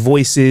able to do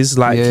voices.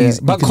 Like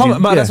but that's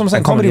what I'm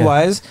saying.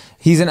 Comedy-wise,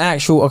 he's an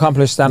actual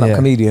accomplished stand-up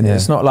comedian.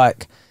 It's not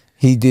like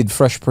he did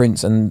Fresh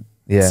Prince and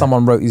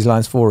someone wrote these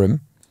lines for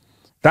him.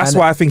 That's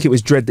why I think it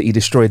was dread that he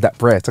destroyed that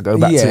prayer, to go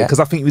back to it, because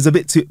I think he was a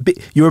bit too.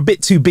 You're a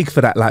bit too big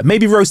for that. Like,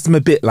 maybe roast him a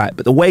bit, like.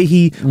 But the way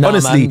he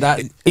honestly,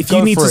 if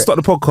you need to stop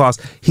the podcast,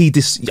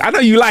 I know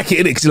you like it,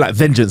 innit? Because you like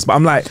vengeance, but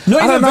I'm like,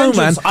 I don't know,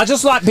 man. I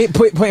just like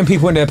putting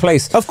people in their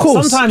place. Of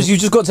course. Sometimes you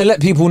just got to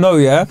let people know,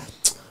 yeah.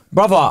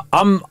 Brother,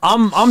 I'm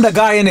the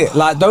guy in it.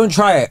 Like, don't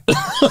try it.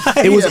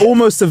 It was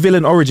almost a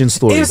villain origin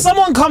story. If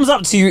someone comes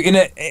up to you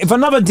if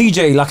another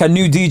DJ, like a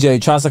new DJ,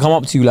 tries to come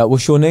up to you like,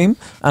 "What's your name?"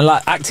 and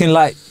like acting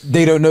like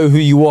they don't know who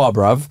you are,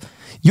 bruv,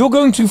 you're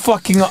going to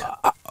fucking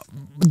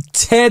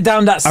tear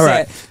down that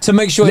set to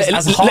make sure it's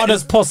as hard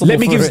as possible. Let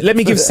me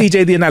give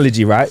CJ the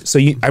analogy, right? So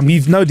and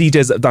we've known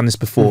DJs that have done this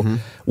before,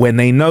 when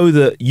they know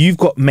that you've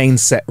got main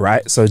set,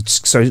 right? So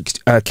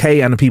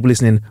Kay and the people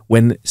listening,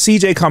 when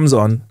CJ comes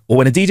on, or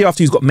when a DJ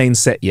after you's got main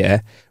set,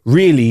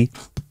 really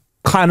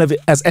kind of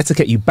as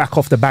etiquette, you back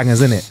off the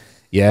bangers, innit?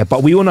 Yeah,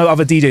 but we all know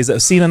other DJs that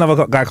have seen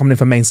another guy coming in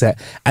for main set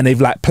and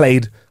they've like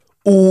played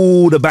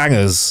all the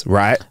bangers,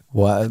 right?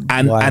 What?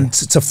 And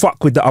to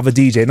fuck with the other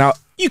DJ. Now,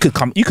 you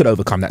could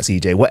overcome that,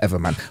 CJ, whatever,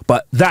 man.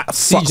 But that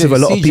fucks with a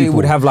lot of people. CJ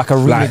would have like a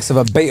remix of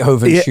a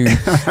Beethoven tune.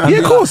 Yeah,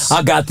 of course. Like,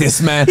 I got this,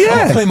 man.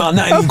 Yeah. I'll play my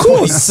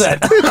 1920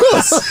 set. Of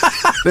course.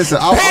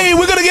 Listen, hey,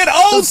 we're gonna get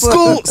old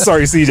school.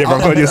 Sorry, CJ, bro.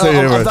 I've done it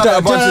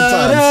a bunch of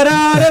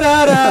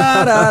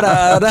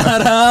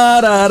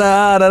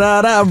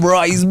times.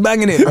 Bro, he's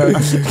banging it, bro.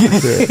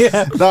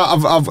 No,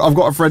 I've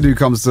got a friend who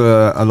comes to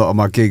a lot of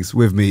my gigs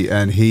with me,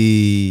 and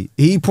he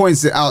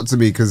points it out to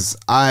me because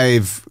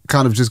I've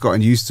kind of just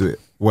gotten used to it,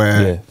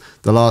 where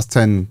the last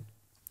 10,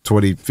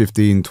 20,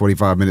 15,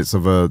 25 minutes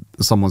of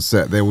someone's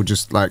set, they will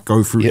just like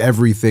go through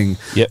everything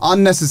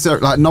unnecessary.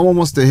 Like, no one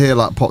wants to hear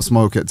like Pop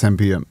Smoke at 10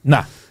 p.m.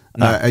 Nah.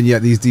 And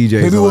yet these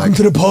DJs Maybe are welcome like,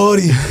 to the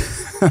party.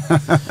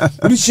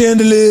 With the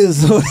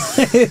chandeliers.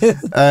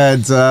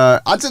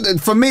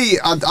 And for me,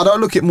 I don't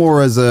look at it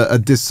more as a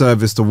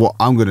disservice to what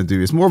I'm going to do.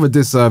 It's more of a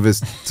disservice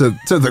to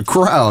the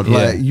crowd.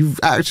 Like,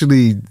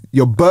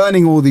 you're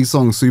burning all these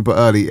songs super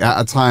early at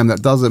a time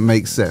that doesn't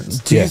make sense.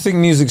 Do you think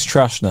music's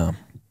trash now?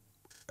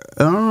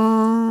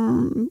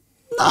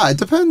 Nah, it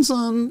depends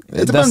on.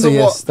 That's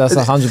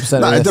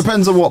 100%. It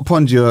depends on what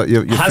pond you're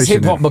Has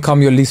fishing hip hop in.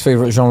 become your least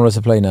favorite genre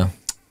to play now?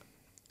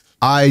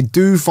 I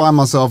do find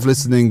myself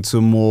listening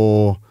to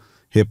more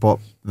hip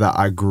hop that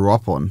I grew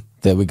up on.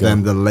 There we go.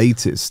 Than the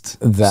latest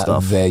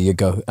stuff. There you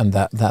go, and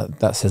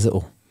that says it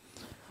all.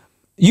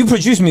 You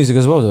produce music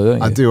as well, though,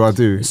 don't you? I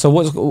do. So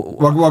what's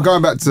well,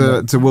 going back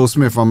to Will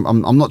Smith,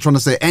 I'm not trying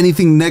to say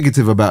anything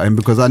negative about him,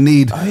 because I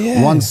need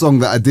one song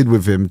that I did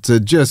with him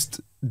to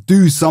just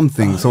do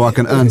something so I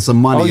can earn some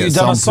money. Oh, you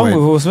done a song with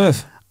Will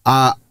Smith?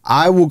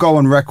 I will go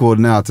on record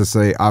now to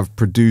say I've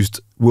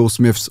produced Will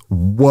Smith's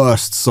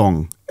worst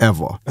song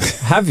ever.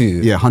 Have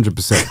you? Yeah,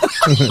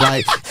 100%.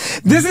 Like,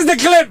 this is the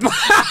clip.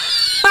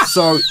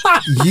 So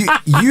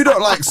you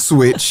don't like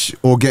Switch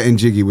or Getting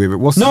Jiggy with it?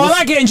 I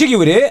like Getting Jiggy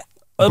with it.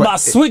 But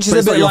Switch is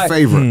a bit your like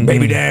favorite.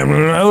 Baby damn.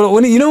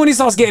 When he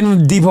starts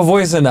getting deeper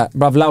voice and that,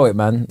 bruv, allow it,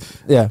 man.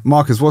 Yeah.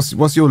 Marcus,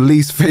 what's your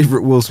least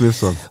favorite Will Smith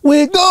song?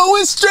 We're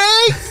going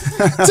straight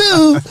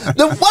to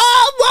the Wild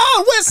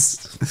Wild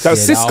West. That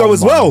was Cisco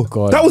as well.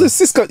 God. That was a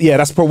Cisco. Yeah,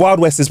 that's Wild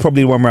West is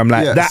probably the one where I'm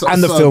like,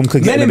 the film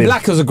could get Men them in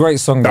Black was a great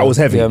song. That was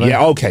heavy.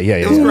 Yeah, okay, yeah.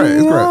 It was great.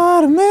 It's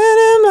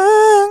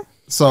great.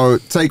 So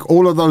take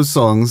all of those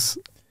songs.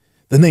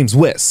 The name's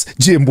West,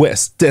 Jim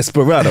West,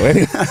 Desperado.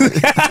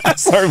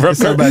 Sorry, bro.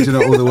 So bad you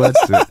know all the words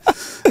to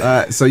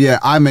it. So yeah,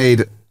 I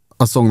made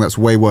a song that's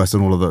way worse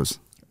than all of those.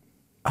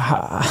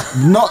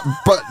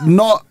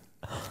 Not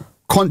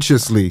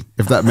consciously,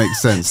 if that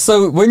makes sense.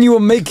 So when you were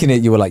making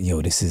it, you were like,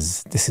 "Yo, this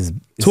is."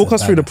 Talk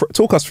us through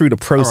the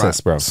process,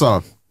 bro.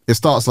 So it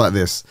starts like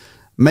this: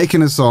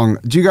 making a song.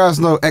 Do you guys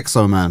know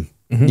Exo Man?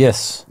 Mm-hmm.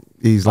 Yes,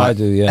 he's like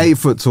 8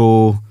 foot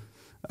tall.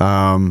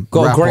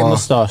 Got a great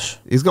moustache.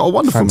 He's got a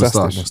wonderful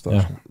moustache.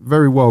 Yeah.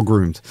 Very well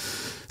groomed.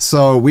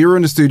 So we were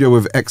in the studio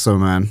with Exo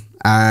Man,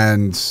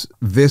 and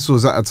this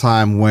was at a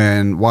time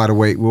when Wide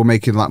Awake, we were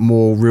making like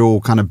more real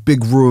kind of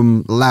big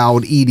room,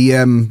 loud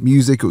EDM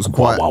music. It was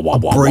quite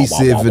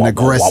abrasive and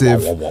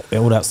aggressive.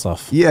 All that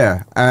stuff.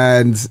 Yeah.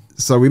 And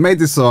so we made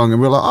this song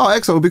and we were like, oh,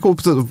 Exo, it'd be cool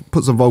to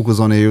put some vocals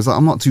on here. He was like,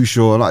 I'm not too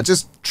sure. Like,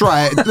 just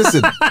try it.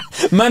 Listen.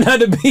 Man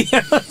had to be.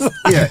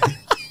 Yeah.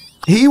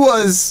 He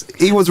was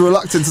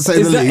reluctant to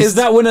say the least. Is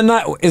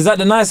that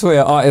the nice way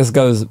an artist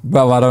goes,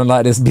 bro, I don't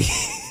like this beat?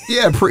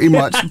 Yeah, pretty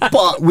much.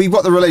 But we've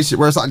got the relationship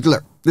where it's like,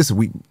 look,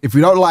 listen, if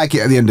we don't like it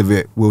at the end of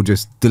it, we'll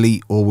just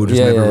delete or we'll just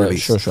never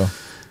release. Sure.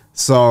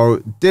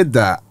 So did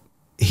that.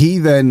 He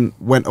then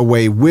went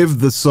away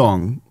with the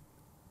song,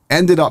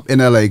 ended up in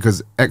LA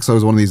because EXO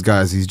is one of these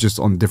guys. He's just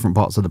on different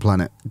parts of the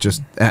planet,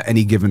 just at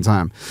any given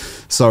time.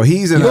 So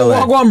he's in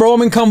LA. Wagwan, bro,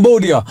 I'm in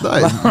Cambodia.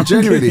 No,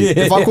 genuinely,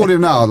 if I called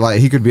him now, like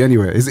he could be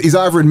anywhere. He's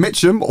either in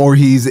Mitcham or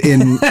he's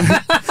in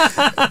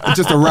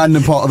just a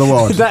random part of the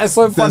world. That is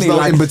so funny. There's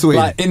no in between.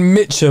 Like in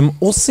Mitcham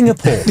or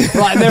Singapore.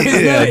 Like there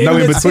is no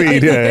in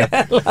between.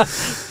 Yeah.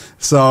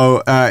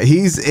 So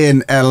he's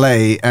in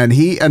LA and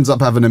he ends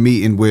up having a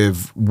meeting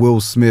with Will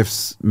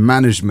Smith's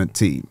management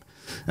team.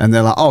 And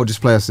they're like, oh,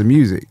 just play us some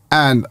music.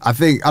 And I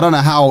don't know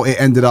how it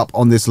ended up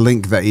on this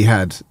link that he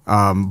had,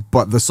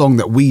 but the song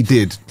that we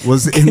did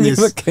was in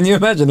this. Can you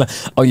imagine? Like,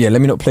 oh yeah,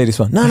 let me not play this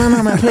one. No,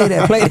 man, play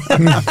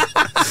that.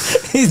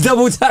 He's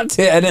double tapped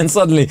it, and then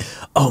suddenly,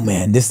 oh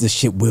man, this is the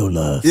shit Will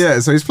loves. Yeah,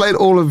 so he's played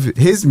all of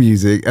his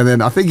music, and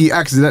then I think he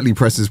accidentally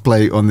presses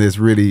play on this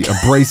really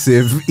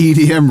abrasive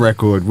EDM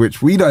record,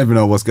 which we don't even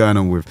know what's going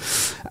on with.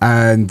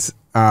 And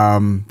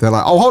they're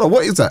like, oh, hold on,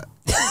 what is that?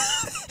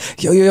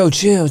 Yo,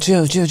 chill.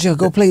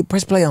 Go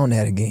press play on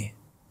that again.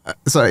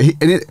 So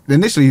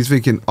initially he's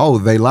thinking, oh,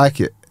 they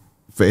like it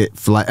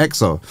for like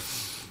EXO.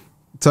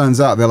 Turns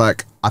out they're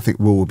like, I think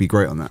Will would be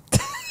great on that.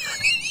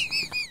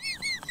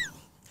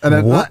 And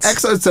then like,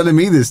 EXO's telling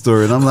me this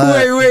story, and I'm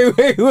like,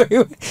 wait.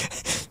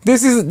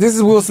 This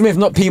is Will Smith,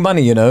 not P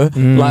Money, you know.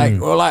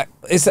 Like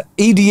it's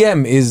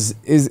EDM is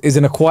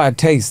an acquired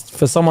taste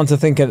for someone to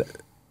think it.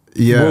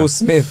 Yeah, Will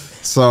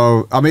Smith.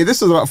 So I mean, this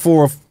was about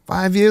 4 or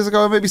 5 years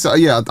ago, maybe. So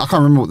yeah, I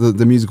can't remember what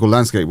the musical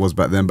landscape was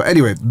back then. But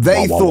anyway,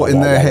 they thought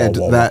in their head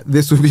that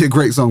this would be a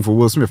great song for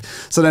Will Smith.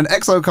 So then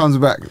EXO comes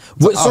back.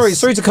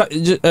 Sorry to cut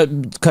you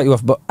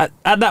off, but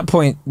at that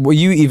point, were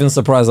you even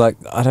surprised? Like,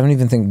 I don't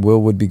even think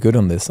Will would be good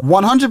on this.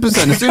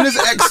 100%. As soon as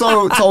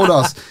EXO told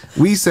us,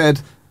 we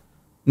said,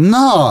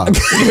 nah,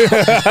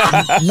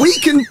 we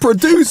can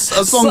produce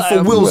a song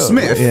for Will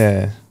Smith.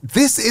 Yeah.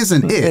 This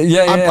isn't it.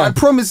 Yeah. I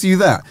promise you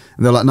that.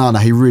 And they're like, nah,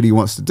 he really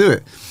wants to do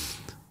it.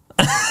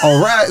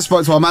 All right,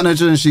 spoke to our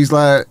manager, and she's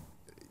like,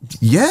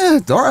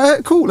 yeah, all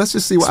right, cool, let's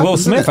just see what happens. Will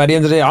Smith, at the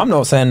end of the day, I'm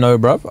not saying no,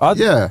 bro.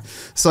 Yeah.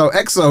 So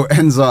EXO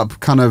ends up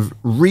kind of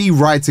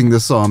rewriting the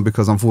song,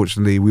 because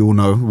unfortunately we all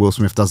know Will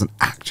Smith doesn't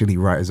actually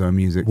write his own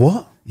music.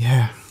 What?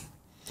 Yeah.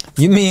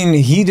 You mean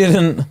he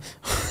didn't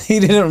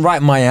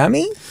write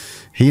Miami?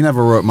 He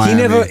never wrote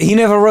Miami. He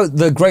never wrote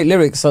the great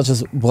lyrics such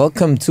as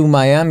 "Welcome to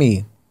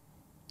Miami."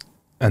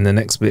 And the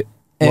next bit.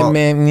 Yeah,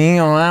 that's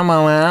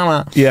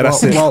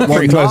it.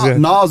 Pretty close, yeah.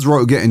 Nas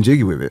wrote Getting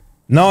Jiggy With It.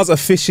 Nas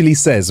officially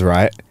says,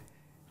 right,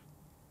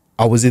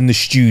 I was in the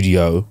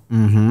studio,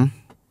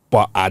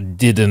 but I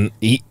didn't.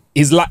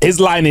 His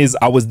line is,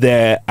 I was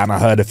there and I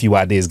heard a few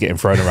ideas getting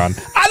thrown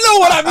around. I know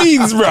what that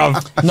means,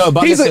 bruv. No,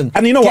 but listen,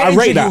 and you know what? I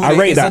rate that. I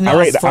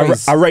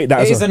rate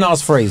that. It is a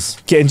Nas phrase.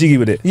 Getting jiggy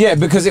with it. Yeah,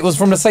 because it was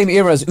from the same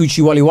era as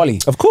Uchi Wally Wally.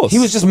 Of course. He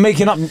was just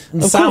making up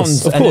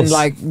sounds and then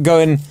like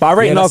going. But I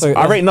rate Nas.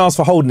 I rate Nas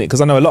for holding it,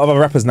 because I know a lot of other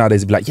rappers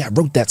nowadays would be like, yeah, I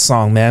wrote that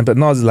song, man. But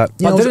Nas is like,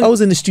 yeah, I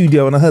was in the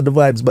studio and I heard the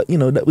vibes, but you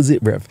know, that was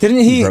it, bruv. Didn't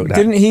he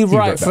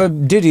write for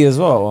Diddy as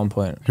well at one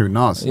point? Who,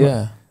 Nas?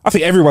 Yeah. I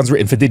think everyone's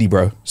written for Diddy,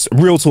 bro.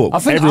 Real talk. I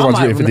think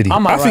everyone's written for Diddy. I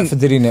might write for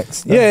Diddy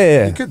next.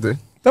 Yeah. You could do.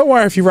 Don't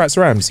worry if he writes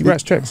rhymes. He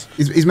writes tracks.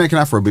 He's making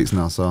Afro beats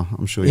now, so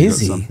I'm sure you got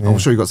some. I'm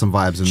sure you got some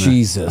vibes in there.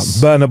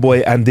 Jesus. Burna Boy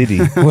and Diddy.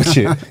 Watch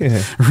it.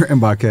 Yeah. Written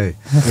by Kae.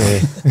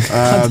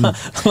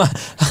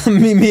 Yeah.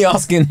 me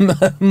asking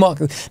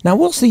Mark, now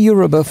what's the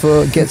Yoruba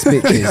for gets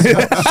bitches?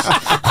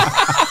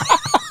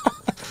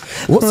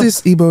 What's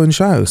this Ebo and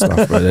Shio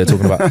stuff they're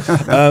talking about?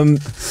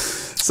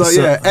 So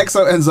yeah,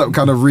 EXO ends up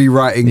kind of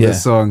rewriting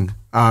this song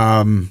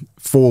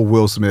for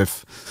Will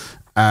Smith,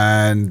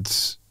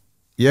 and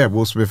yeah,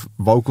 Will Smith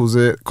vocals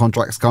it,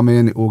 contracts come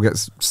in, it all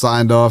gets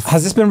signed off.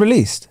 Has this been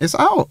released? It's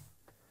out.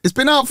 It's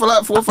been out for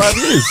like 4 or 5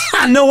 years.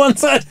 No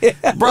one's heard it.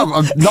 Bro,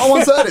 no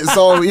one's heard it.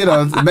 So, you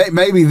know,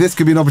 maybe this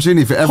could be an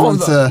opportunity for everyone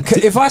to...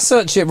 If I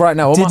search it right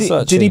now, what am I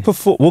searching? Did he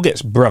perform... We'll get...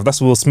 Bruv, that's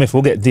Will Smith.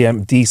 We'll get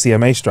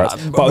DCMA strikes.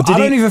 But I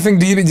don't even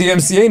think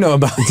DMCA know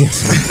about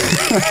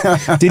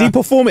it. Did he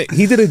perform it?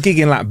 He did a gig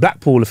in like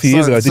Blackpool a few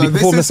years ago. Did he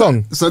perform the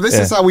song? So this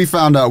is how we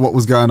found out what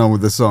was going on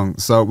with the song.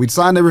 So we'd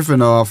signed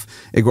everything off.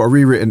 It got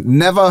rewritten.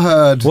 Never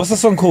heard... What's the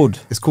song called?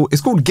 It's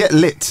called Get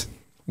Lit.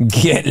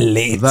 Get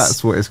Lit.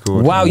 That's what it's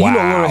called. Wow, you lot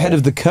were ahead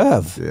of the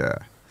curve. Yeah.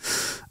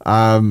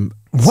 Wow,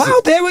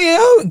 there we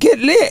go. Get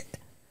Lit.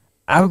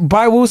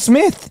 By Will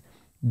Smith.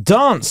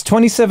 Dance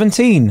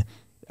 2017.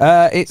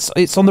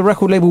 It's on the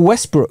record label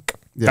Westbrook.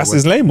 Yeah, that's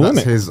his label, isn't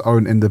it? That's his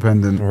own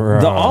independent.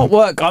 Right. The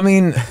artwork, I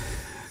mean,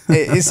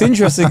 it's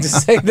interesting to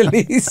say the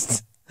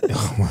least.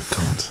 Oh my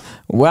God.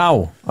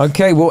 Wow.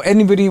 Okay, well,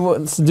 anybody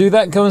wants to do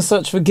that, go and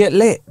search for Get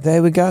Lit.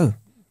 There we go.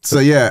 So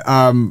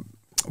yeah,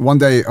 one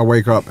day I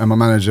wake up and my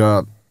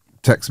manager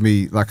texts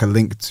me like a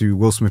link to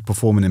Will Smith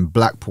performing in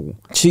Blackpool.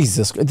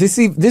 Jesus,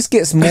 this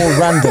gets more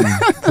random.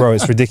 Bro,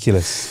 it's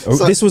ridiculous.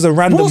 So, this was a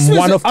random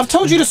one-off. I've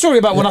told you the story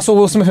about when I saw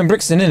Will Smith in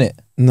Brixton, innit?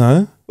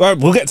 No. Well,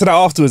 we'll get to that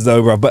afterwards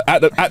though, bro. But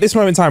at this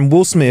moment in time,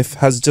 Will Smith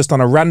has just done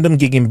a random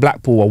gig in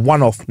Blackpool, a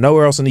one-off,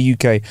 nowhere else in the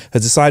UK,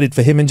 has decided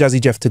for him and Jazzy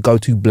Jeff to go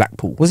to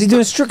Blackpool. Was he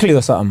doing Strictly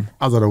or something?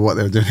 I don't know what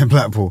they were doing in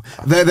Blackpool.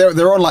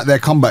 They're on like their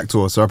comeback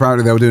tour, so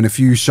apparently they were doing a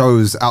few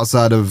shows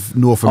outside of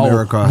North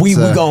America. We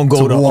gonna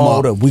go to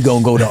all the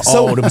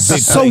big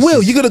places. So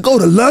Will, you gonna go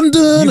to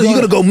London? Or you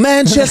gonna go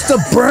Manchester,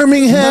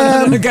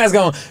 Birmingham? No, the guy's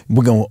going,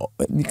 we're going,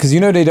 because you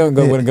know they don't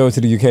go when go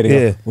to the UK. They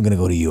go, we're gonna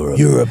go to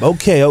Europe.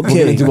 Okay. We're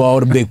gonna do all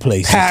the big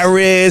places.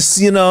 Paris,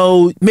 you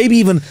know, maybe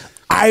even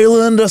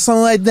Ireland or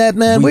something like that,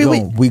 man.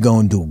 We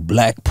gonna do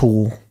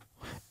Blackpool,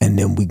 and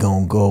then we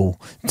gonna go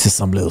to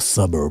some little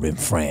suburb in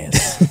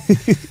France.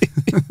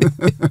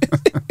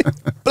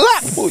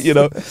 Blackpool, you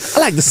know. I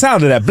like the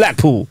sound of that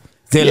Blackpool.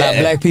 There like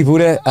black people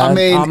there. I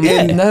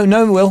mean,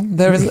 no, Will.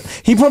 There is.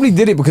 He probably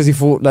did it because he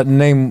thought that the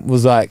name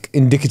was like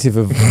indicative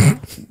of,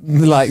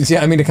 like,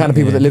 I mean, the kind of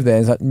people that live there.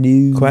 It's like,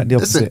 no. Quite the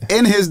opposite. Listen,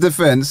 in his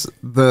defense,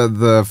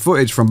 the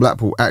footage from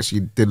Blackpool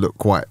actually did look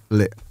quite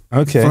lit.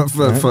 Okay.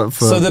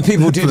 So the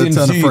people did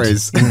indeed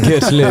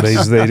get lit.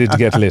 They did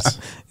get lit.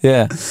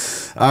 Yeah.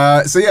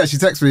 So yeah, she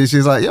texted me.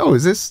 She's like, "Yo,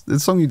 is this the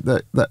song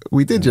that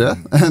we did? Yeah."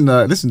 And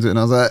listened to it, and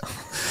I was like,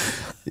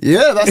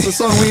 "Yeah, that's the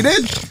song we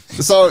did."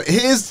 So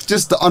here's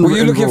just the unwritten Were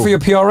you looking rule. for your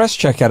PRS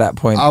check at that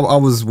point? I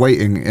was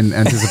waiting in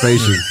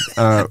anticipation,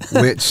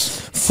 which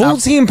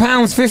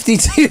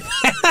 £14.52.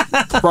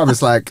 probably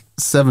it's like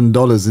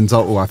 $7 in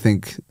total. I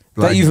think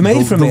That you've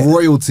made from the it.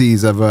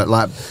 royalties of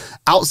like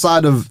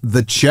outside of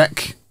the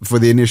check for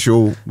the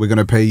initial, we're going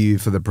to pay you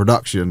for the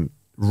production.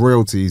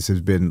 Royalties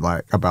has been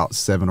like about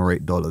 $7 or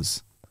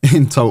 $8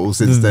 in total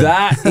since then.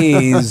 That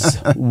is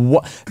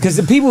what, because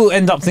the people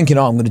end up thinking,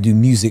 oh, I'm going to do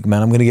music,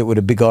 man. I'm going to get with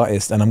a big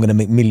artist and I'm going to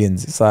make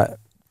millions. It's like,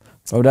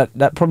 so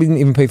that probably didn't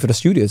even pay for the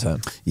studio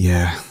time.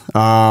 Yeah.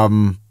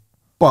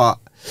 But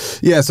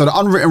yeah, so the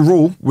unwritten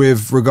rule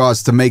with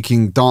regards to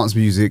making dance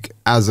music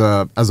as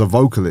a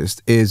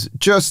vocalist is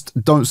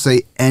just don't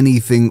say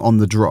anything on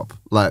the drop.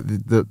 Like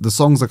the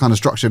songs are kind of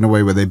structured in a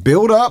way where they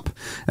build up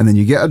and then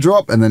you get a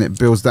drop and then it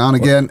builds down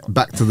again,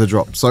 back to the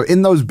drop. So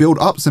in those build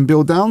ups and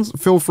build downs,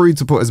 feel free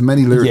to put as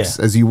many lyrics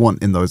as you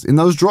want in those. In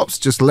those drops,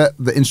 just let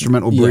the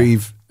instrumental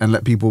breathe and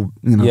let people,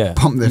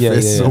 pump their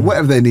fists or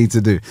whatever they need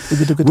to do.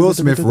 Will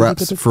Smith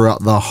raps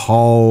throughout the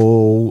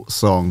whole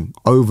song,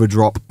 over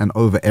drop and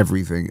over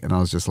everything. And I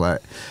was just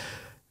like,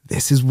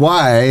 this is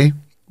why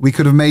we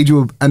could have made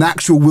you an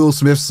actual Will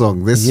Smith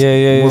song. This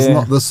was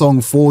not the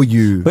song for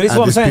you. But it's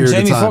what I'm saying.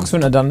 Jamie Foxx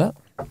wouldn't have done that.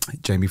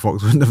 Jamie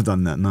Foxx wouldn't have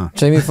done that, no.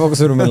 Jamie Foxx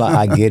would have been like,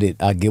 I get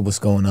it. I get what's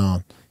going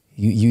on.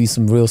 You use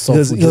some real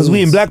soulful Because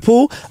we in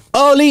Blackpool,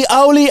 Oli,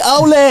 Oli,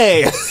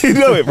 Ole. You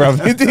know it, bro.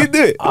 You do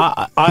it.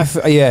 I'm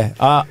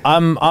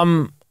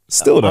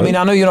still. Though. I mean,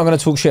 I know you're not going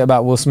to talk shit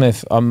about Will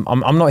Smith. I'm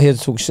not here to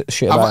talk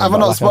shit about him. Have I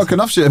not spoken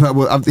enough shit about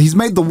Will? He's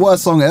made the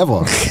worst song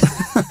ever.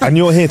 And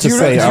you're here to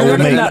say, I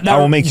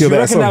will make you a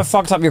better song. Do you reckon that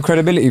fucked up your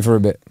credibility for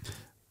a bit?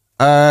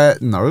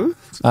 No.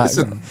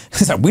 Listen,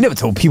 we never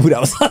told people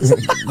that was us.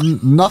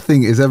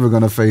 Nothing is ever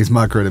going to phase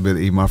my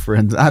credibility, my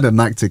friend. I had a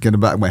knack tick in the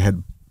back of my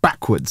head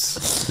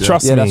backwards.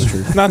 Trust me. That's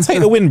true. Now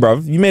take the win,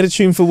 bruv. You made a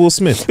tune for Will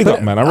Smith. Big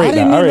up, man. I rate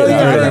that.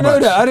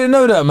 I didn't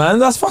know that, man.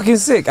 That's fucking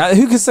sick.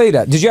 Who could say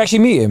that? Did you actually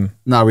meet him?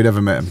 No, we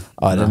never met him.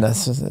 Oh, then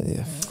that's just,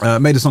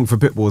 made a song for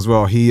Pitbull as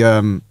well. He he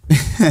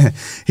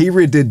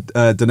redid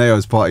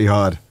Daneo's Party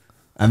Hard,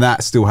 and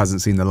that still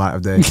hasn't seen the light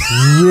of day.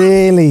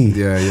 Really?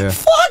 Yeah.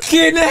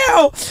 Fucking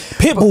hell!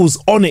 Pitbull's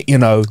on it, you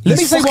know.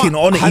 He's fucking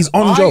on it. He's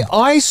on job.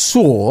 I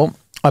saw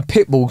a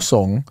Pitbull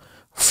song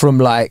from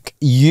like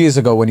years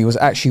ago when he was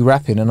actually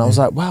rapping, and I was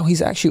like, wow, he's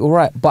actually all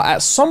right. But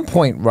at some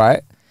point,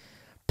 right,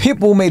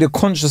 Pitbull made a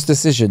conscious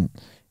decision.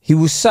 He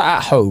was sat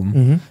at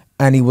home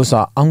and he was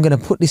like, I'm going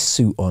to put this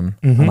suit on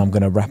and I'm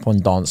going to rap on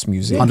dance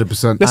music.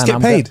 100%. Let's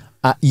get paid.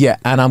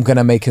 And I'm going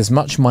to make as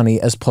much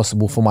money as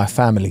possible for my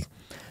family.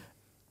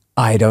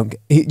 Do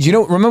you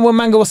know, remember when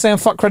Mango was saying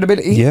fuck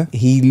credibility? Yeah.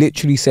 He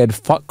literally said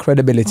fuck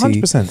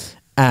credibility. 100%.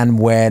 And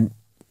went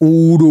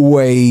all the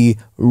way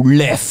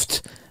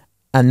left.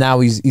 And now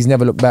he's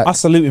never looked back. I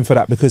salute him for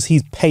that because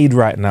he's paid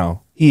right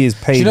now. He is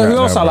paid. Do you know right who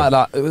else now, I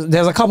like that?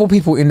 There's a couple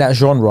people in that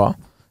genre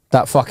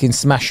that fucking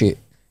smash it.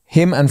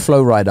 Him and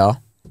Flow Rider.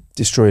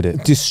 Destroyed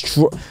it. You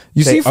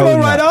see Flow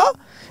Rider?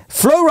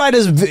 Flow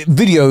Rider's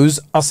videos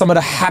are some of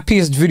the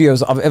happiest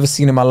videos I've ever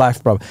seen in my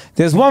life, bro.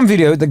 There's one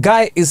video, the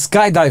guy is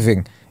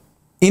skydiving.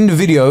 In the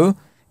video,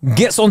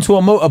 gets onto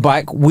a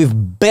motorbike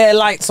with bare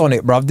lights on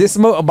it, bruv. This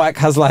motorbike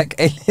has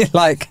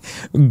like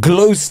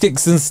glow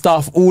sticks and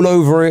stuff all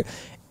over it,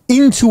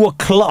 into a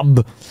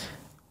club,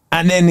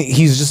 and then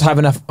he's just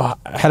having a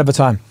hell of a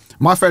time.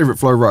 My favourite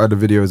Flow Rider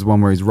video is the one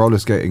where he's roller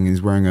skating and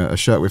he's wearing a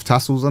shirt with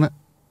tassels on it.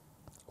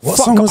 What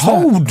song was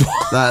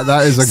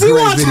that is a See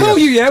great what I video.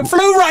 told you, yeah?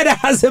 Flow Rider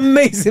has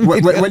amazing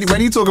videos.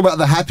 When you talk about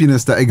the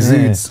happiness that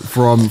exudes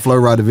from Flow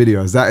Rider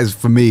videos, that is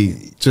for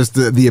me just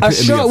the epitome a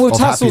shirt with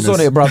tassels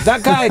on it, bro.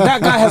 That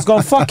guy has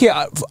gone, fuck it.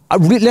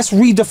 Let's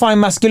redefine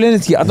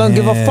masculinity. I don't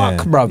give a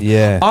fuck, bro.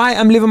 Yeah. I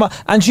am living my.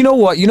 And you know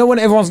what? You know when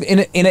everyone's in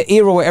an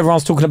era where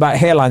everyone's talking about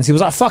hairlines, he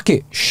was like, fuck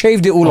it,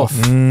 shaved it all off.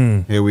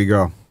 Here we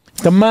go.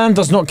 The man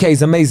does not care.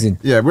 He's amazing.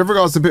 Yeah, with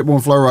regards to Pitbull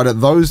and Flow Rider,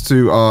 those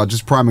two are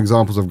just prime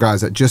examples of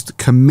guys that just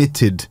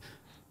committed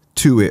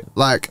to it.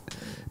 Like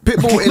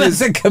Pitbull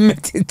is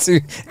committed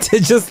to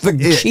just the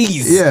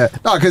cheese. Yeah,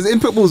 no, because in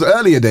Pitbull's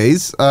earlier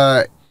days,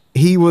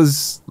 he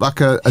was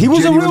like a he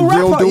was a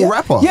real deal rapper.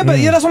 rapper. Yeah, but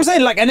that's what I'm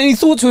saying. Like, and then he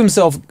thought to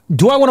himself,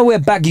 do I want to wear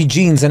baggy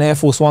jeans and Air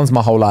Force Ones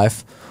my whole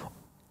life,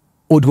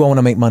 or do I want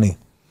to make money?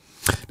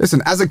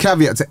 Listen, as a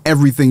caveat to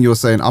everything you're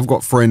saying, I've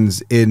got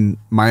friends in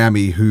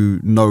Miami who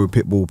know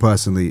Pitbull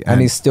personally,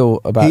 and he's still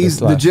about.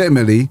 He's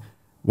legitimately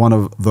one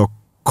of the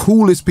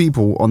coolest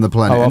people on the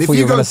planet. Oh, I and thought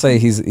you were going to say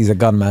he's a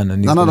gunman.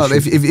 And no.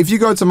 If you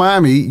go to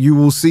Miami, you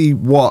will see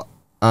what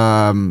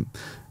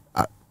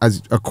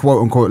as a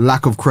quote unquote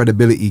lack of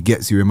credibility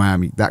gets you in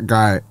Miami. That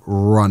guy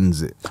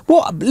runs it.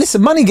 Well,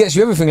 listen, money gets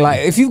you everything.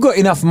 Like, if you've got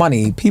enough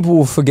money, people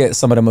will forget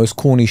some of the most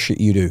corny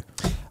shit you do.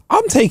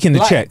 I'm taking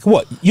the check.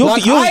 What?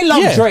 I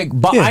love Drake,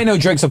 but I know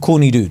Drake's a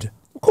corny dude.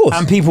 Of course.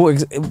 And people,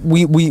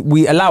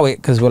 we allow it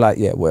because we're like,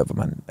 yeah, whatever,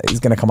 man. He's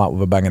going to come out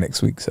with a banger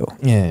next week, so.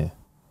 Yeah.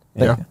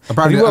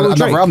 Apparently,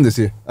 another album this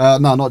year.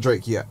 No, not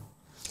Drake yet.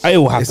 It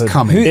will happen. It's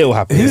coming. It will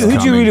happen. Who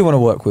do you really want to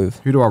work with?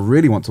 Who do I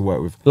really want to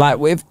work with? Like,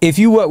 if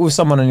you work with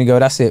someone and you go,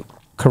 that's it,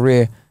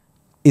 career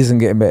isn't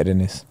getting better than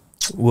this.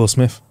 Will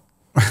Smith.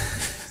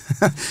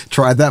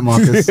 Tried that,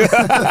 Marcus.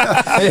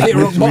 Hit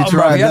rock bottom,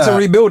 bro. You had to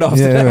rebuild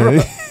after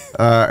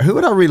that. Who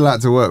would I really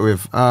like to work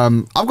with?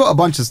 I've got a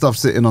bunch of stuff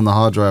sitting on the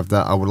hard drive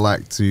that I would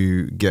like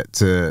to get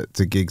to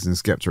gigs in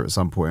Skepta at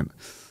some point.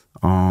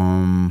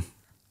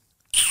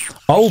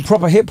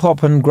 Proper hip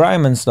hop and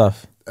grime and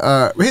stuff.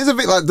 Here's a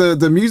bit like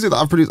the music that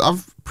I've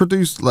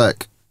produced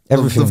like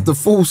everything, the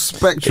full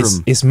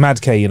spectrum. It's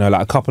mad, K. You know,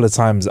 like a couple of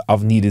times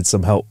I've needed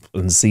some help,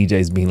 and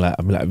CJ's been like,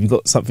 I'm like, have you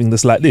got something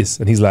that's like this?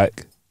 And he's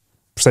like,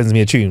 sends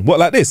me a tune. What,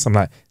 like this? I'm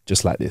like,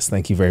 just like this.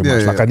 Thank you very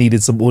much. I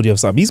needed some audio of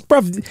something.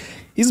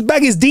 His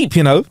bag is deep,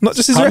 you know, not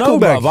just his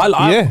record bag.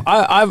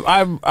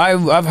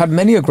 I've had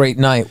many a great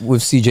night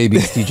with CJ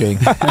Beatz DJing.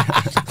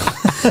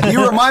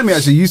 You remind me,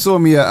 actually, you saw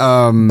me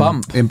at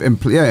Bump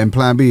in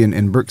Plan B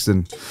in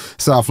Brixton,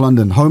 South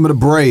London, home of the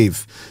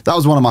Brave. That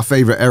was one of my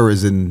favorite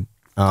eras in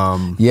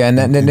and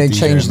then they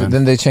changed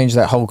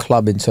that whole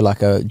club into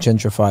like a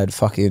gentrified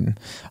fucking.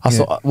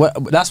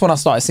 That's when I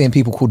started seeing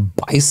people called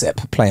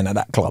Bicep playing at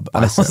that club,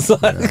 and I was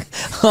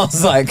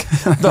like,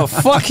 the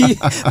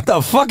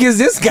fuck is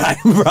this guy,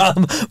 bro?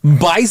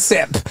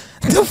 Bicep,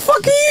 the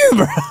fuck are you,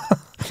 bro?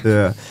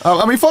 Yeah,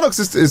 I mean, Phonox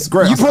is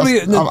great. I've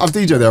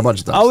DJed there a bunch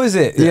of times. Oh, is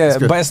it? Yeah,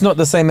 but it's not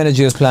the same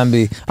energy as Plan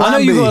B. I know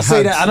you gotta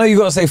say that. I know you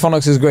gotta say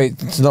Phonox is great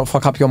to not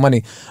fuck up your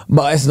money,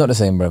 but it's not the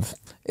same, bruv.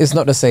 It's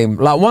not the same.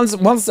 Like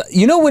once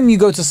you know when you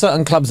go to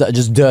certain clubs that are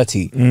just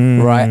dirty,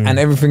 right, and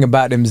everything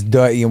about them is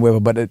dirty and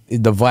whatever, but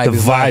the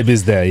vibe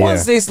is there. Yeah.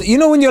 Once you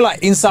know when you're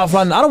like in South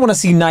London, I don't want to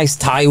see nice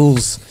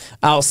tiles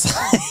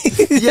outside.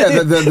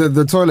 Yeah,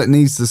 the toilet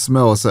needs to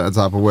smell a certain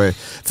type of way.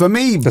 For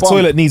me, the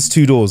toilet needs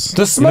 2 doors.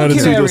 The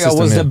smoking area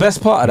was the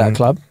best part of that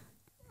club.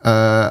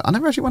 I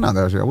never actually went out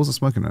there. Actually, I wasn't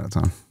smoking at that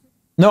time.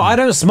 No, I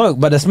don't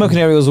smoke, but the smoking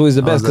area was always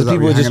the best because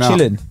people were just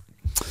chilling.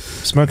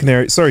 Smoking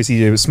area, sorry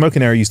CJ, but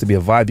smoking area used to be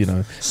a vibe, you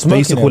know. They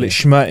used to call it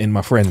schmurting,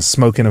 my friends.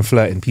 Smoking and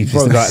flirting. People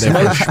used to go out there for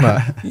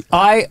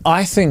schmurt.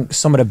 I think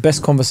some of the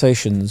best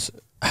conversations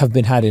have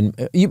been had in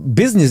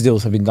business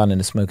deals have been done in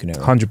the smoking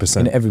area. 100%.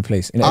 In every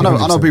place. I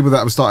know people that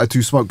have started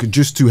to smoke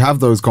just to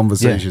have those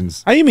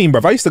conversations. How you mean,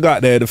 bruv? I used to go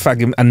out there to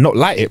fag and not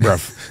light it,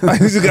 bruv. I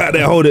used to go out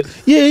there, hold it.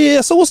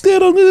 Yeah. So what's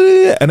going on?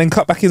 And then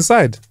cut back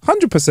inside.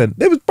 100%.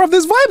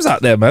 There's vibes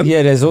out there, man.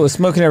 Yeah, there's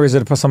smoking areas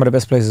are some of the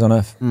best places on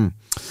earth.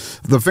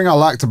 The thing I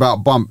liked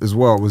about Bump as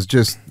well was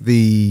just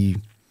the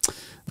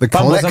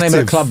Bump was the name of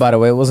the club, by the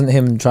way. It wasn't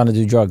him trying to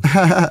do drugs.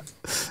 I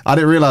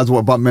didn't realize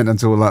what Bump meant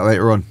until like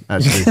later on.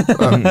 Actually,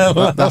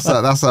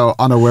 that's how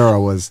unaware I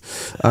was.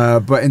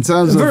 But in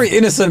terms of very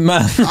innocent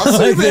man,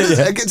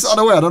 it gets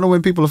unaware. I don't know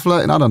when people are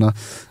flirting. I don't know.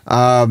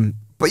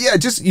 But yeah,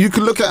 just you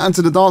can look at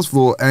Enter the Dance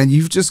Floor, and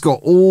you've just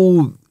got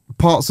all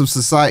parts of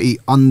society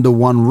under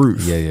one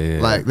roof. Yeah.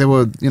 Like there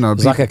were, you know,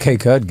 it's like a Kae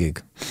Kurd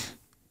gig.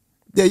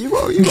 Yeah, you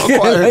got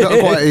quite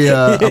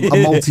a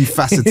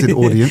multifaceted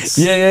audience.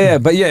 Yeah.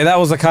 But yeah, that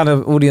was the kind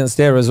of audience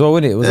there as well,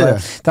 wasn't it? It was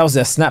like that was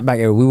their snapback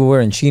era. We were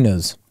wearing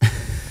chinos.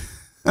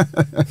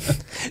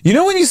 You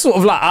know when you sort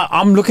of like,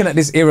 I'm looking at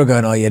this era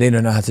going, oh yeah, they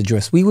don't know how to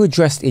dress. We were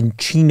dressed in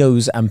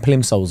chinos and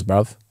plimsolls,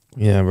 bruv.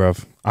 Yeah,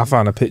 bruv. I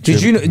found a picture.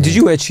 Did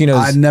you wear chinos?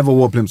 I never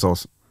wore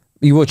plimsolls.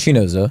 You wore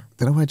chinos, though?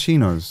 Did I wear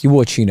chinos? You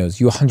wore chinos.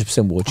 You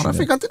 100% wore chinos. I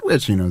think I did wear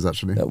chinos,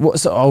 actually.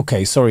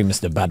 Okay, sorry,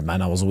 Mr.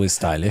 Badman. I was always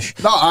stylish.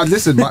 No,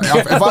 listen,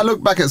 if I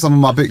look back at some of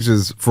my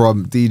pictures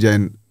from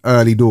DJing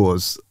early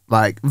doors,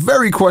 like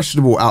very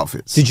questionable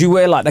outfits. Did you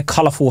wear like the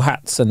colourful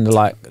hats and the,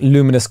 like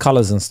luminous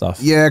colours and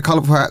stuff? Yeah,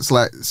 colourful hats,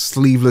 like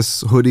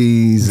sleeveless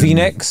hoodies.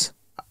 V-necks?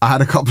 I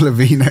had a couple of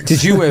V-necks.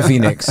 Did you wear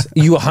V-necks?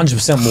 You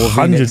 100% wore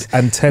V-necks.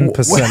 110%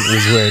 was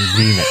wearing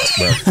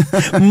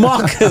V-necks, bro.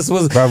 Marcus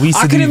was. Bro,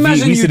 I can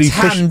imagine you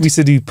tanned. We used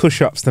to do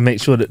push-ups to make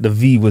sure that the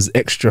V was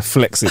extra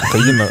flexible.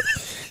 You know,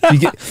 you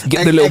get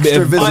the little bit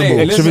of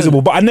extra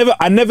visible. But I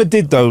never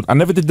did though. I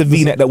never did the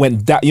V-neck that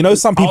went down. You know,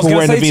 some people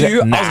wearing the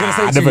V-neck. I was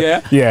going to say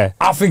to you, yeah.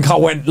 I think I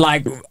went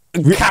like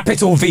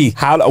capital V.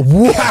 All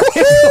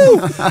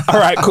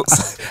right, cool.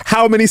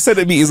 How many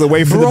centimeters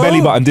away from the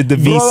belly button did the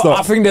V stop?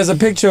 I think there's a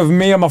picture of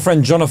me and my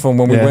friend Jonathan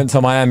when we went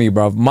to Miami,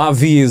 bruv. My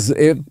V is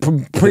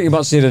pretty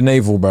much near the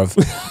navel, bruv.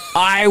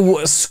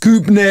 I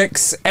scoop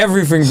necks,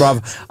 everything,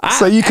 bruv.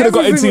 So you could have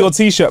got into your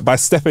t-shirt by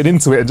stepping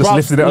into it and just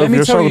lifted it over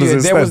your shoulders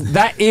instead. There was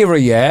that era,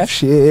 yeah.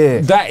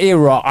 Shit. That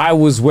era, I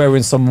was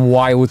wearing some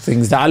wild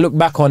things that I look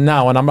back on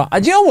now and I'm like,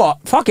 do you know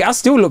what? Fuck it, I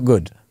still look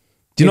good.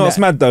 Do you know what's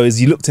mad though?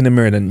 Is you looked in the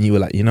mirror and you were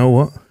like, you know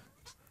what?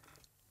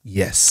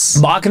 Yes.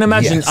 But I can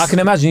imagine. Yes. I can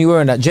imagine you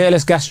wearing that.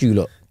 JLS gassed you,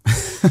 look.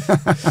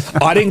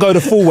 I didn't go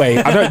the full way.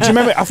 I don't. Do you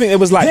remember? I think there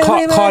was like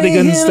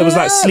cardigans. There was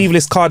like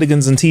sleeveless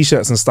cardigans and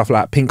t-shirts and stuff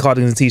like pink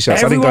cardigans and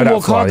t-shirts. Everyone I didn't go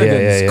wore that far.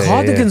 cardigans.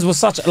 Cardigans were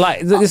such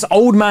like this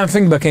old man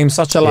thing became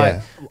such a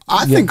like.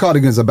 I think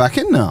cardigans are back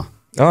in now.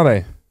 Are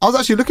they? I was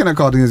actually looking at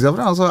cardigans the other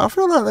day. I was like, I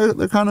feel like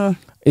they're kind of.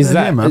 Is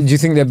that? Do you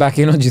think they're back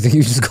in, or do you think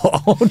you just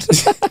got old?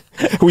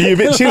 Were you a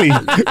bit chilly?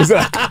 Is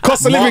that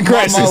cost of living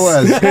crisis?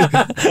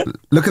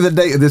 Look at the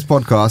date of this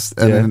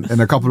podcast, and in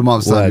a couple of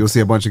months' time, you'll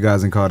see a bunch of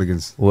guys in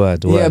cardigans.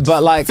 Word. Yeah,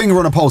 but like finger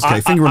on a pulse, Kay.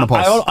 Finger on a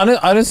pulse. I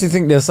honestly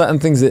think there's certain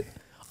things that,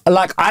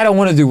 like, I don't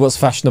want to do what's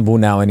fashionable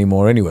now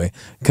anymore, anyway,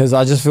 because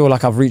I just feel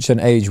like I've reached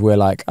an age where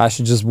like I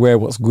should just wear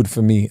what's good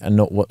for me and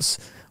not what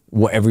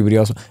everybody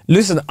else.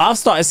 Listen, I've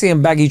started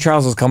seeing baggy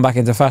trousers come back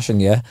into fashion.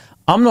 Yeah,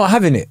 I'm not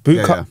having it.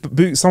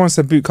 Boot. Someone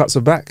said boot cuts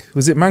are back.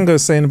 Was it Mango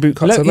saying the boot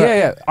cuts are back?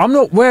 Yeah. I'm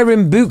not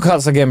wearing boot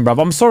cuts again, bruv.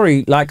 I'm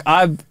sorry. Like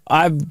I've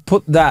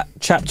put that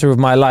chapter of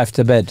my life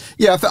to bed.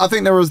 Yeah, I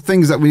think there are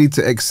things that we need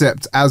to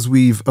accept as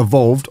we've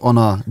evolved on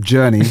our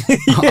journey,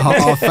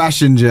 our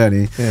fashion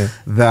journey. Yeah.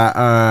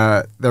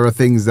 That there are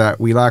things that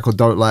we like or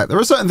don't like. There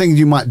are certain things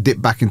you might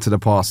dip back into the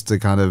past to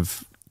kind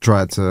of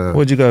try to.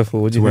 What'd you go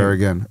for? What'd you wear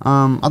again?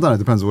 I don't know. It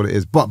depends on what it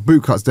is. But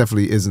boot cuts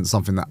definitely isn't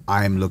something that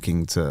I'm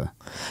looking to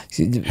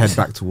head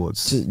back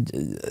towards.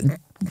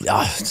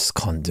 I just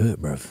can't do it,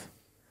 bruv.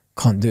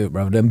 Can't do it,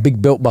 bruv. Them big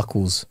belt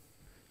buckles.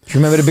 Do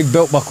you remember the big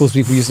belt buckles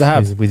people used to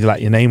have? With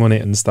like your name on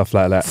it and stuff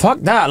like that. Fuck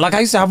that. Like I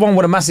used to have one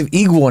with a massive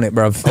eagle on it,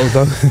 bruv.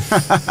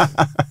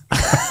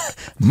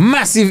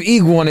 Massive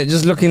eagle on it,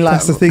 just looking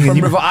like the thing.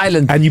 From River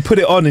Island. And you put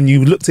it on and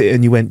you looked at it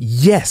and you went,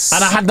 yes.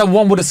 And I had the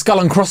one with a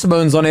skull and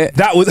crossbones on it.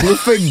 That was with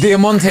fake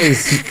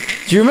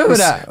Diamantes. Do you remember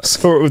that?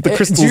 Saw it with the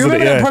crystals. Do you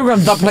remember that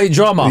program, Dub Play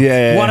Drama?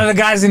 Yeah. One of the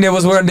guys in there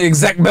was wearing the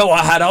exact belt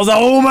I had. I was like,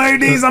 oh my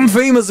days, I'm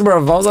famous, bro.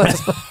 I was like,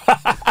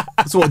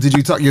 so what, did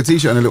you tuck your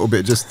t-shirt in a little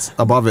bit just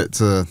above it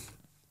to...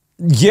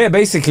 Yeah,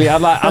 basically, I'd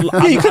like.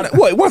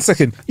 Wait, 1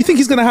 second. You think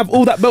he's gonna have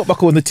all that belt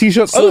buckle and the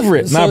t-shirts over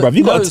it? Nah, bruv.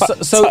 You gotta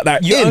tuck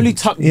that you in. Only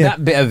tucked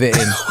that bit of it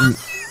in.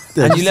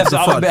 And you left the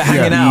other bit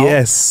hanging out.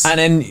 Yes. And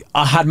then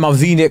I had my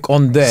V-neck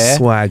on there.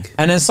 Swag.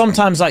 And then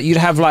sometimes like you'd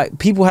have like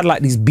people had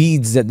like these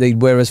beads that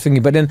they'd wear as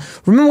thingy. But then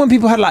remember when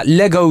people had like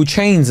Lego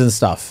chains and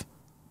stuff?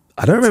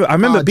 I don't remember. I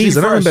remember beads.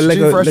 I don't remember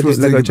Lego was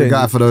Lego the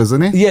guy for those,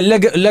 isn't he? Yeah,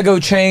 Lego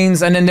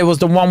chains, and then there was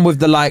the one with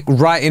the like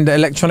writing, the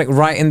electronic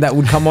writing that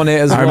would come on it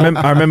as well.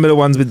 I remember the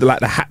ones with the, like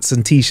the hats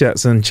and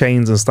t-shirts and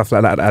chains and stuff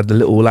like that that had the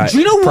little like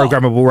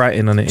programmable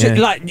writing on it.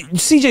 Like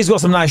CJ's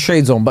got some nice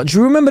shades on, but do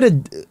you remember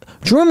when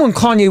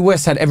Kanye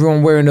West had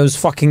everyone wearing those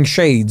fucking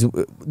shades?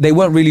 They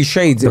weren't really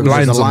shades. It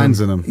was the lines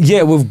in them.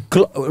 Yeah, with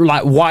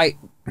like white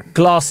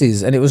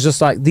glasses, and it was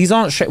just like these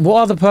aren't. What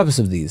are the purpose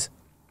of these?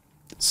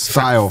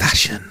 Style,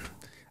 fashion.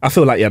 I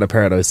feel like you had a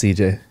pair of those,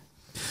 CJ.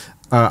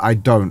 I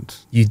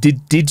don't. You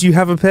did? Did you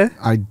have a pair?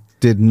 I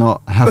did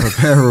not have a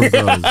pair of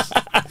those.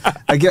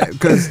 Again,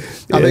 because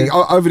I think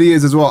over the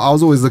years as well, I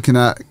was always looking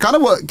at kind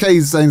of what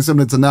Kay's saying,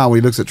 similar to now, when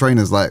he looks at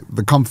trainers, like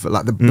the comfort,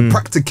 like the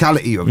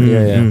practicality of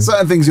it.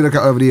 Certain things you look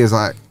at over the years,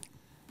 like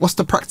what's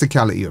the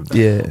practicality of that?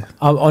 Yeah.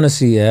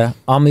 Honestly,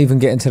 I'm even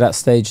getting to that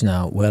stage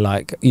now where,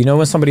 like, you know,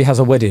 when somebody has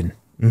a wedding,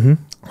 I'm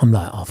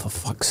like, oh, for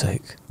fuck's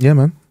sake. Yeah,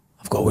 man.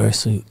 I've got to wear a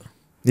suit.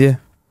 Yeah.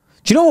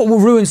 Do you know what will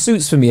ruin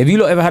suits for me? Have you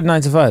lot ever had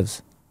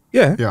 9-to-5s?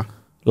 Yeah. Yeah.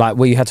 Like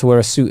where you had to wear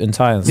a suit and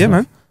tie and stuff? Yeah,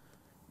 man.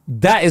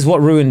 That is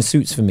what ruined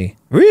suits for me.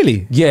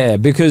 Really? Yeah,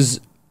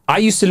 because I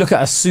used to look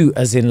at a suit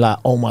as in like,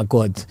 oh my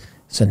God,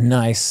 it's a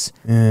nice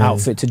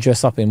outfit to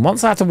dress up in.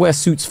 Once I had to wear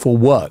suits for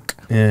work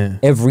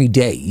every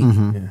day,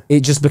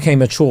 it just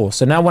became a chore.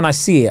 So now when I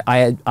see it,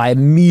 I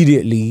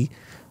immediately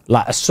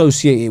like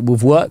associate it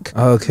with work.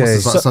 Okay.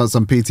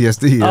 Some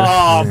PTSD. Yeah.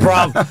 Oh,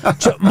 bro.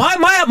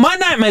 my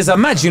nightmares are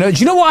mad. You know? Do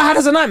you know what I had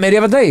as a nightmare the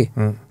other day?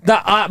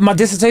 That my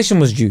dissertation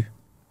was due.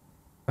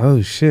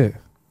 Oh shit.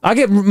 I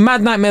get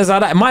mad nightmares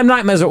like that. My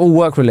nightmares are all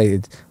work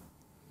related.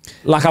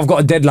 Like I've got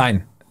a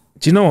deadline.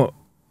 Do you know what?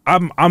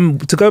 I'm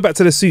to go back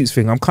to the suits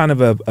thing. I'm kind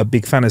of a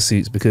big fan of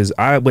suits because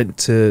I went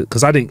to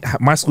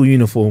my school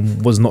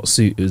uniform was not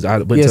suit. I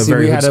went to a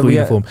very good school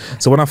uniform.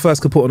 So when I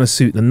first could put on a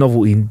suit, the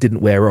novelty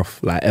didn't wear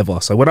off like ever.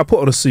 So when I put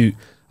on a suit,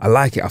 I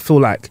like it. I feel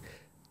like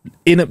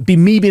me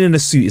being in a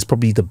suit is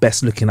probably the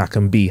best looking I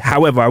can be.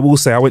 However, I will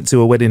say I went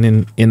to a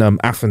wedding in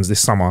Athens this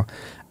summer,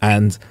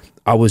 and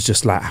I was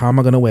just like, how am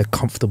I going to wear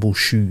comfortable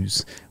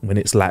shoes when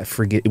it's like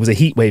it was a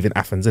heat wave in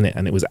Athens, innit?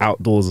 And it was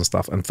outdoors and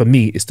stuff. And for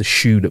me, it's the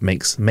shoe that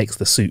makes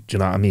the suit. Do you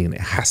know what I mean? It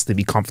has to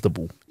be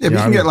comfortable. Yeah, but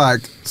you can get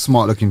like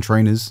smart looking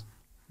trainers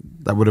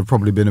that would have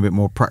probably been a bit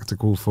more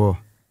practical for.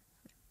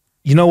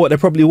 You know what? There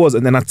probably was.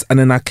 And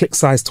then I clicked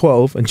size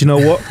 12. And do you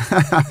know what?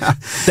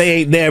 They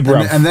ain't there, bro.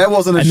 And there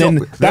wasn't a shop.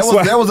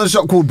 There was a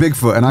shop called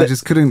Bigfoot, and I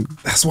just couldn't.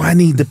 That's why I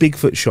need the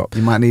Bigfoot shop.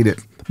 You might need it.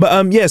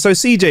 But yeah, so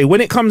CJ,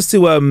 when it comes to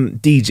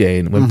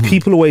DJing, when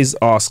people always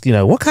ask, you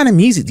know, what kind of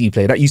music do you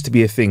play? That used to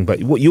be a thing,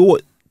 but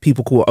what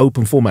people call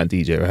open format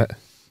DJ, right?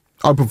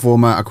 Open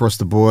format across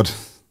the board.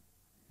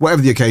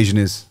 whatever the occasion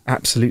is.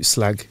 Absolute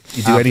slag.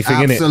 You do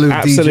anything in it. Absolute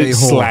Absolute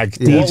slag.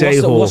 Yeah.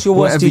 DJ hall. What's your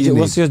worst DJ?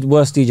 What's your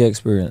worst DJ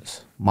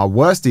experience? My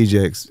worst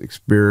DJ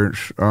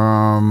experience.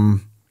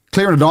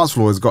 Clearing a dance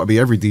floor has got to be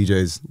every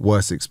DJ's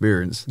worst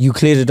experience. You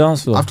cleared a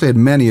dance floor? I've cleared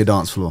many a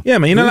dance floor. Yeah,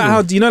 man. You know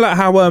like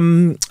how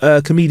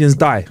comedians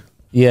die.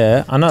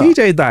 Yeah, I know.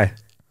 DJ die.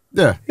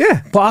 Yeah.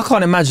 Yeah. But I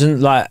can't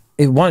imagine like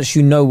once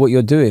you know what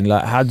you're doing,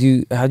 like how do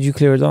you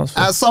clear a dance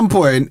floor? At some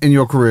point in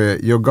your career,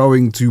 you're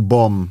going to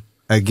bomb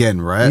again,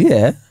 right?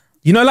 Yeah.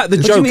 You know, like the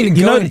joke.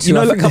 You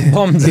know, like I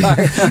bombed like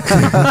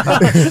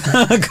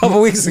a couple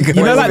of weeks ago.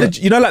 You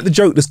know, like the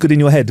joke that's good in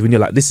your head when you're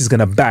like, "This is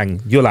gonna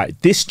bang." You're like,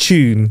 "This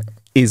tune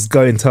is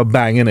going to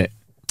bang," innit?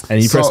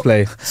 And you press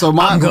play. So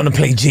I'm gonna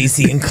play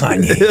JC and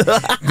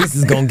Kanye. This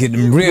is gonna get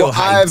them real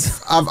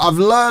hyped. I've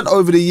learned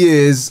over the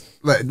years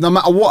that no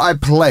matter what I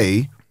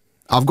play,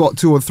 I've got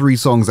 2 or 3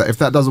 songs that if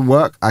that doesn't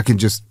work, I can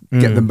just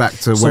get them back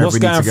to wherever we need to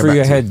get back to. So what's going through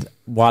your head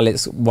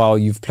while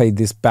you've played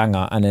this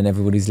banger and then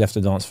everybody's left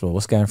the dance floor?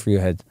 What's going through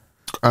your head?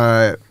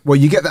 Well,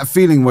 you get that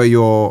feeling where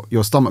your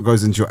stomach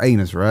goes into your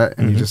anus, right?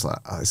 And you're just like,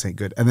 oh, this ain't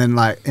good. And then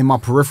like in my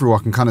peripheral, I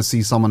can kind of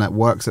see someone that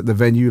works at the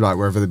venue, like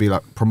wherever they be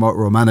like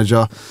promoter or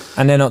manager.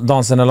 And they're not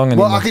dancing along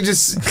anymore. Well,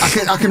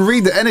 I can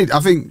read the energy. I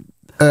think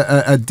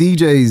a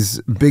DJ's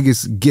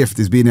biggest gift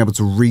is being able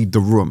to read the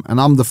room. And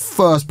I'm the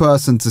first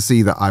person to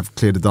see that I've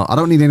cleared the dance. I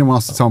don't need anyone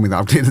else to tell me that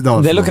I've cleared the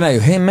dance. They're looking at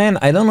you, hey man,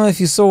 I don't know if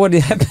you saw what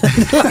happened.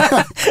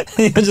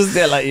 You're just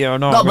there like, yo,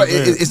 no. No, but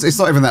it's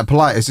not even that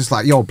polite. It's just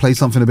like, yo, play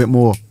something a bit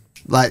more.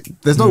 Like,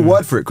 there's no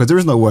word for it because there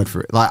is no word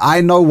for it. Like,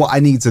 I know what I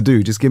need to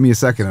do. Just give me a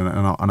second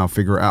and I'll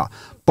figure it out.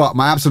 But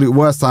my absolute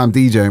worst time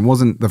DJing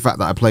wasn't the fact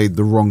that I played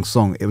the wrong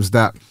song. It was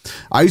that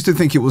I used to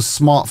think it was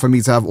smart for me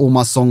to have all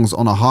my songs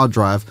on a hard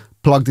drive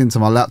plugged into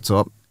my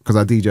laptop because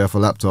I DJ off a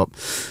laptop.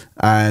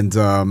 And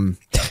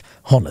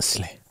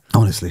honestly,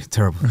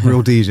 terrible.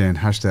 Real DJing,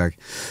 hashtag.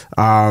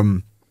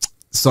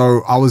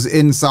 So I was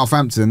in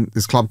Southampton,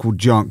 this club called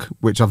Junk,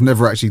 which I've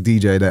never actually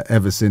DJed at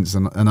ever since,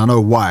 and I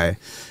know why.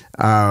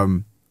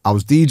 I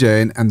was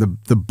DJing and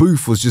the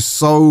booth was just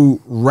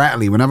so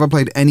rattly. Whenever I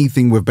played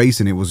anything with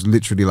bass in it, was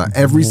literally like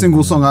every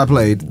single song I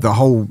played, the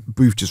whole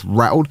booth just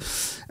rattled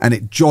and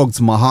it jogged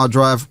my hard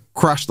drive,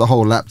 crashed the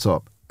whole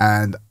laptop.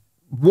 And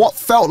what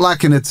felt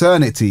like an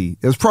eternity,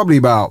 it was probably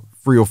about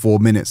 3 or 4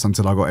 minutes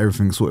until I got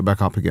everything sorted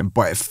back up again.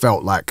 But it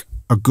felt like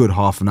a good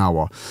half an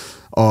hour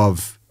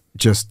of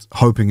just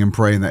hoping and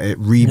praying that it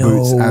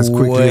reboots as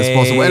quickly as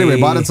possible.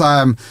 Anyway, by the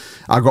time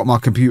I got my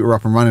computer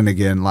up and running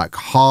again, like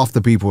half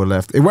the people were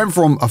left. It went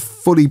from a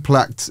fully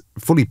packed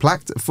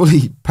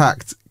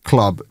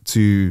club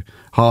to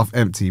half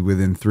empty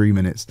within 3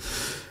 minutes.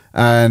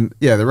 And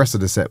yeah, the rest of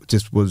the set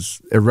just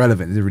was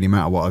irrelevant. It didn't really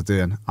matter what I was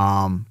doing.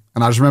 And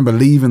I just remember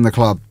leaving the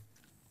club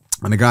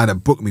and the guy that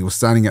booked me was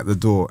standing at the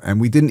door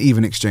and we didn't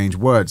even exchange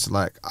words.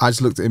 Like, I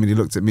just looked at him and he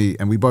looked at me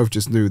and we both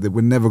just knew that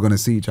we're never going to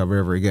see each other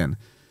ever again.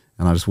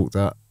 And I just walked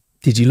out.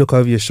 Did you look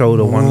over your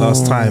shoulder one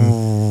last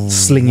time,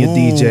 sling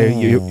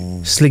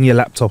your sling your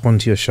laptop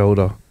onto your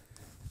shoulder,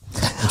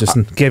 and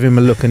just gave him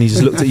a look, and he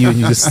just looked at you, and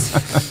you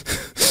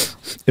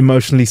just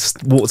emotionally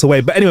walked away?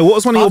 But anyway, what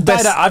was one of your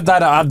best? I've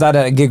died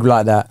at a gig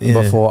like that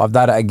before. I've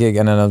died at a gig,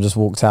 and then I've just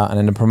walked out, and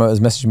then the promoters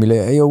messaged me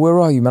later, "Hey, yo, where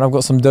are you, man? I've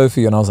got some dough for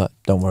you." And I was like,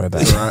 "Don't worry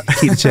about it. Right.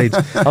 Keep the change."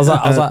 I was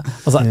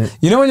like,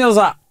 you know when I was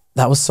like,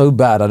 that was so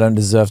bad, I don't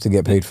deserve to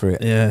get paid for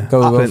it. Yeah,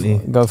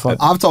 go fuck.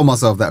 I've told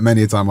myself that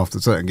many a time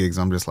after certain gigs.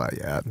 I'm just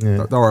like,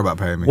 don't worry about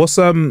paying me. What's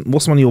one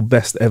of your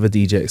best ever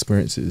DJ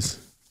experiences?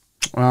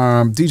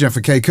 DJ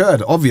for Kae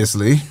Kurd,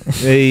 obviously.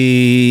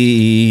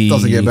 Hey.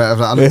 Doesn't get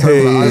better. I looked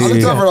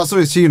over, I saw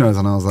his chinos,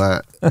 and I was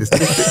like,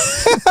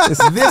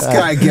 this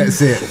guy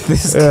gets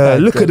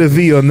it. Look at the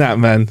V on that,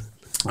 man.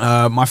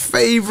 My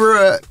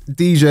favorite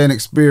DJing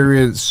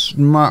experience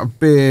might have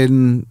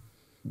been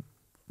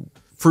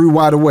through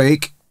Wide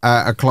Awake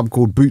at a club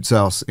called Beatz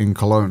House in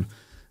Cologne.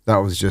 That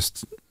was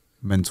just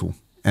mental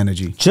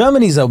energy.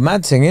 Germany's a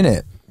mad thing,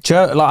 innit?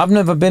 Like, I've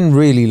never been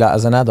really like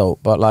as an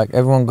adult, but like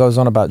everyone goes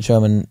on about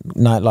German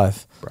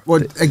nightlife.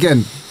 Well,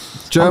 again,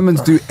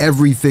 Germans do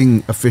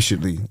everything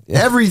efficiently.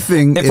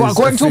 Everything. If we're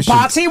going efficient. to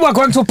party, we're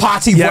going to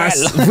party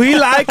Yes, well. we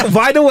like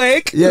Wide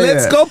Awake.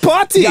 Let's go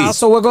party. Yeah,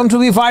 so we're going to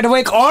be wide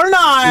awake all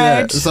night.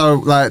 Yeah, so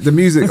like the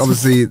music,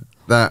 obviously,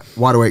 that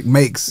Wide Awake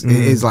makes, it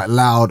is like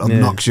loud,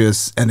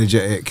 obnoxious,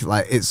 energetic.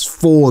 Like, it's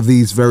for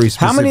these very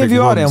specific How many of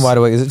you are there in Wide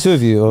Awake? Is it 2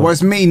 of you? Or? Well,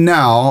 it's me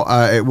now.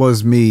 It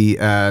was me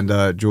and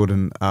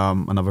Jordan,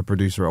 another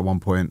producer at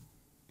one point.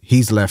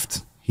 He's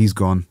left. He's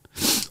gone.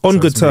 On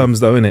good terms,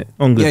 though, innit?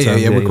 On good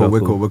terms. Yeah,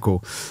 we're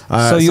cool.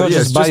 So you're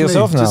just by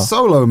yourself now? Just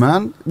solo,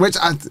 man.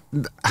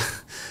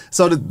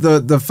 So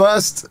the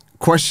first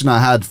question I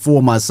had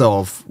for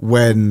myself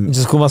when...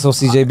 Just call myself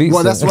CJ Beatz.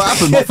 Well, that's what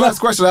happened. My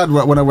first question I had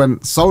when I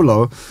went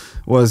solo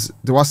was,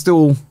 do I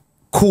still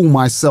call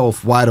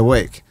myself Wide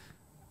Awake?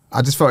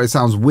 I just felt it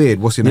sounds weird.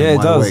 What's your name? Yeah, it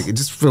Wide does. Awake. It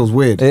just feels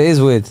weird. It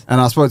is weird.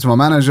 And I spoke to my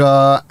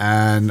manager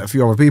and a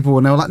few other people,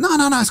 and they were like, no,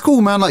 it's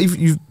cool, man. Like,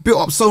 you've built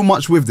up so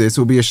much with this,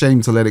 it would be a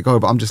shame to let it go.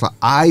 But I'm just like,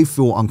 I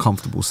feel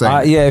uncomfortable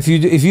saying it. Yeah, if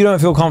you don't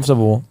feel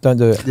comfortable, don't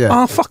do it. Yeah.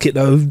 Oh, fuck it,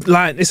 though.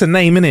 Like, it's a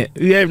name, innit?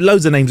 Yeah,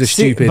 loads of names are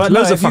stupid. But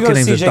loads no, of if you fucking go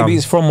names are CJ dumb.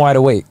 Beatz from Wide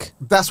Awake.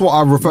 That's what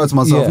I refer to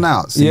myself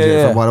now.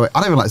 CJ from Wide Awake.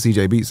 I don't even like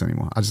CJ Beatz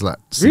anymore. I just like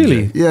CJ.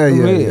 Really?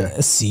 Yeah.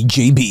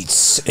 CJ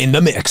Beatz in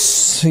the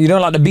mix. You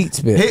don't like the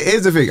Beats bit?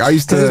 Here's the thing. I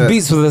used to... Because it's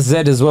Beats with a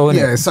Z as well, innit?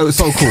 Yeah, so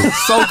cool.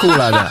 So cool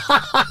like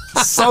that.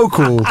 So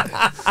cool.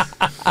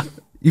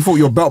 You thought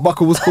your belt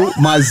buckle was cool?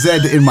 My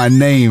Z in my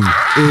name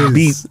is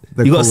Beats.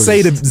 the You got to coolest.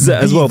 say the Z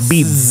as well.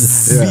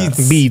 Beats. Yeah.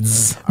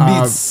 Beats.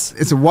 Beats.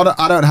 It's what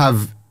I don't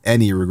have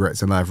any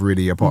regrets in life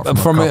really, apart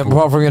from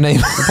Apart from your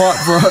name.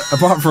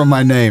 apart from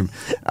my name.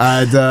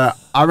 And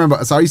I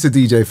remember, so I used to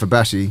DJ for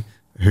Bashi,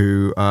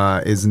 who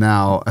is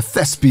now a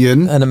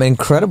thespian And an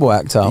incredible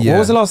actor. Yeah. What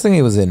was the last thing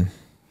he was in?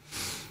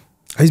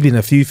 He's been in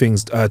a few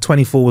things.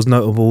 24 was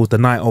notable. The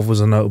Night Of was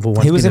a notable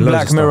one. He was in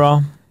Black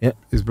Mirror. Yeah.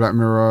 Is Black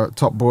Mirror,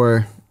 Top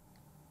Boy.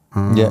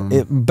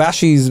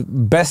 Bashi's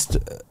best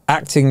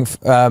acting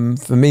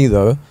for me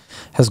though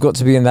has got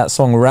to be in that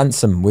song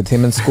Ransom with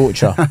him and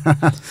Scorcher.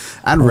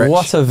 And Wretch.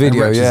 What a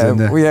video! And Wretch is in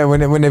there. Yeah,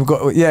 when they've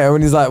got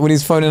when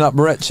he's phoning up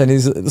Wretch and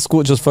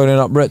Scorcher's phoning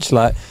up Wretch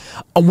like,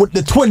 I want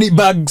the 20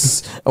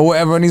 bags or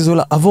whatever, and he's all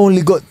like, I've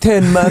only got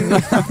 10,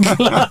 man.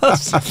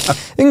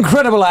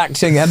 Incredible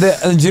acting, and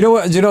do you know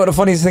what? Do you know what the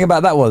funniest thing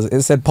about that was?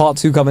 It said part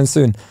 2 coming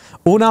soon.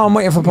 Oh, now I'm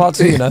waiting for part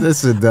 2. You know,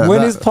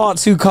 when is part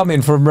 2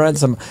 coming from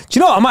Ransom? Do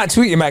you know what? I might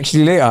tweet him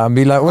actually later and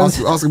be like,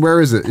 ask him where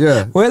is it?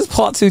 Yeah. Where's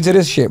part 2 to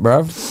this shit,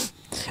 bro?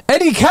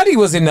 Eddie Caddy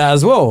was in there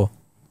as well.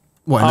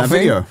 What, in that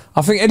video?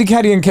 I think Eddie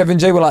Caddy and Kevin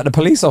J were like the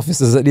police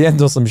officers at the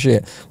end or some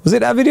shit. Was it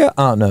that video?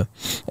 I don't know.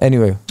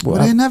 Anyway. Were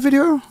they in that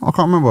video? I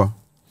can't remember.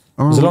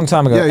 It was a long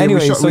time ago. Yeah,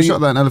 anyway, we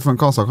shot that in Elephant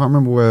Castle. I can't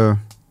remember where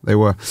they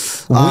were.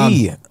 Were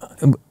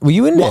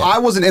you in there? Well, I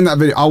wasn't in that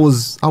video. I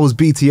was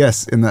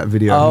BTS in that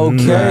video.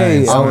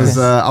 Okay.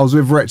 I was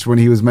with Wretch when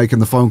he was making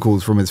the phone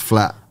calls from his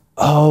flat.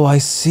 Oh, I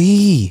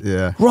see.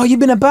 Yeah. Right, you've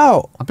been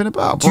about. I've been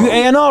about. Do you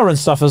A&R and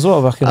stuff as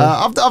well back in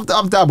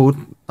I've dabbled.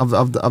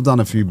 I've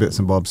done a few bits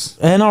and bobs.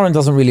 A&R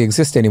doesn't really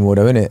exist anymore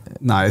though, innit?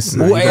 Nice.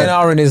 What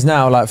A&R is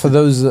now, like for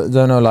those that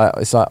don't know, like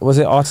it's like, was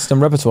it artist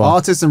and repertoire?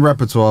 Artist and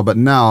repertoire, but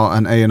now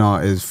an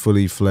A&R is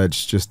fully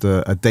fledged, just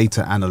a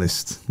data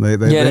analyst. They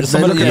look at the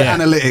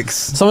analytics.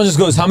 Someone just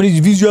goes, how many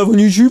views do you have on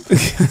YouTube?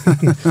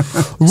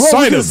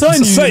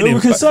 Sign him.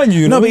 We can sign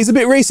you. No, but he's a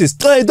bit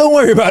racist. Hey, don't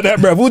worry about that,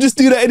 bruv. We'll just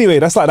do that anyway.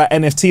 That's like that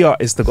NFT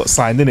artist that got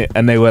signed in it,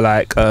 and they were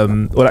like, or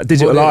like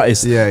digital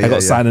artists. They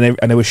got signed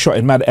and they were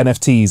shotting mad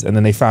NFTs, and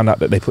then they found out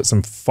that they put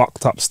some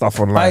fucked up stuff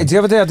online. The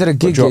other day I did a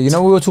gig here. You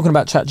know, we were talking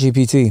about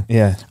ChatGPT.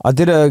 Yeah. I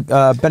did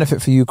a benefit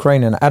for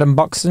Ukraine, and Adam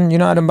Buxton, you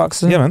know Adam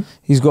Buxton? Yeah, man.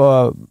 He's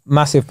got a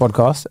massive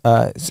podcast.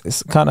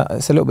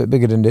 It's a little bit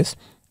bigger than this.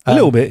 A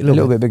little bit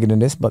bigger than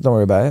this, but don't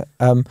worry about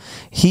it.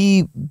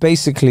 He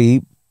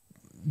basically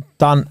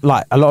done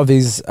like a lot of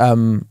his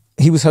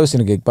he was hosting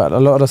a gig, but a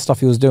lot of the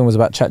stuff he was doing was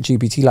about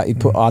ChatGPT. Like he'd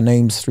put our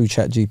names through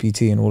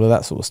ChatGPT and all of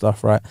that sort of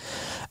stuff, right?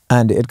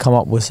 And it'd come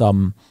up with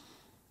some,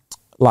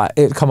 like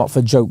it'd come up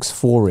for jokes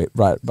for it,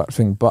 right?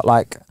 But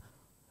like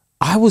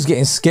I was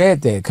getting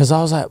scared there because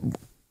I was like,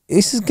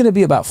 this is going to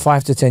be about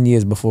 5 to 10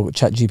 years before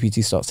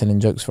ChatGPT starts telling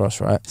jokes for us,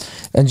 right?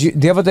 And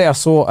the other day I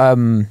saw,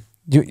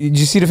 did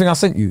you see the thing I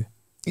sent you?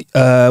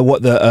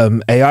 What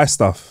the AI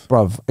stuff,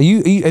 bruv?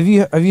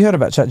 Have you heard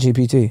about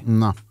ChatGPT?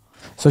 No.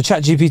 So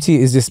ChatGPT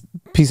is this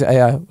piece of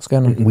AI. What's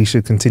going on? We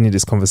should continue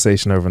this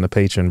conversation over on the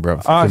Patreon, bro.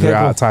 Okay, we're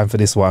out of time for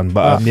this one,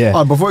 but yeah.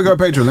 Oh, before we go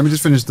Patreon, let me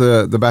just finish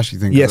the Bashi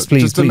thing. Yes,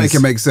 please. Just to make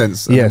it make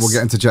sense. And we'll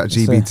get into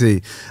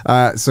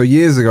ChatGPT. So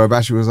years ago,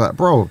 Bashi was like,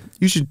 "Bro,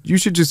 you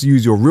should just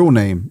use your real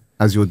name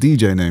as your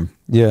DJ name."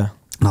 Yeah.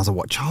 And I was like,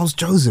 "What? Charles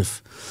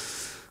Joseph?"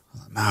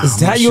 Nah, is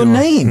that your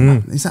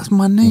name? That's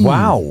my name.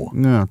 Wow.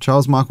 Yeah,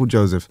 Charles Michael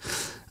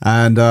Joseph.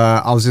 And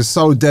I was just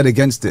so dead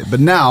against it. But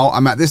now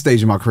I'm at this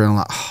stage in my career, and I'm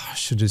like, I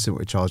should just sit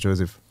with Charles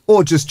Joseph.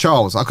 Or just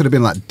Charles. I could have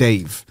been like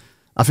Dave.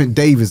 I think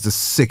Dave is the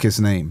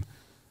sickest name.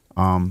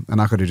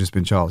 And I could have just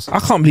been Charles. I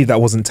can't believe that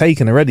wasn't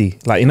taken already.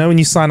 Like, you know, when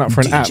you sign up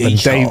for an DJ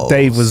app and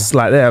Dave was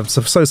like there, I'm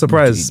so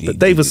surprised. But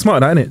Dave was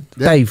smart, isn't it?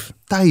 Yeah.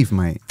 Dave,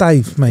 mate.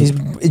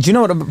 Do you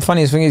know what the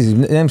funniest thing is? His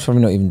name's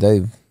probably not even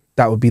Dave.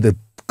 That would be the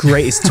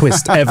greatest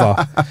twist ever.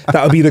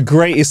 That would be the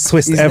greatest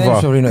twist His ever. name's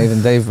probably not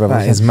even Dave, brother.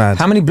 That is mad.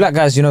 How many black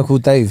guys do you know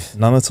called Dave?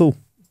 None at all.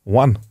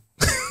 One.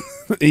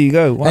 There you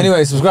go. One.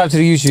 Anyway, subscribe to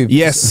the YouTube.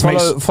 Yes.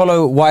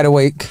 Follow Wide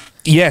Awake.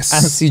 Yes.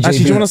 And CJ. Actually,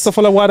 do you want us to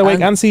follow Wide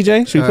Awake and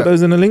CJ? Should we put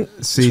those in the link?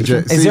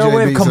 CJ. Is there a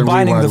way of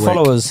combining the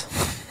followers?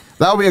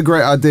 That would be a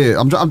great idea.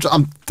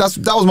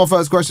 That was my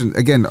first question.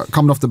 Again,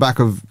 coming off the back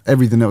of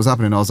everything that was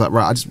happening, I was like,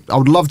 right, I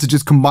would love to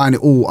just combine it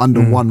all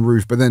under one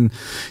roof. But then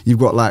you've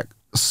got like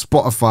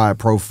Spotify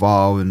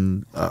profile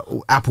and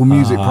Apple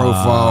Music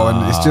profile,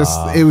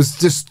 and it was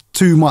just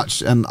too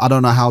much, and I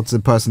don't know how to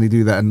personally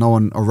do that, and no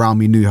one around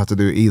me knew how to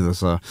do it either.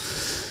 So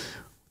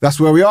that's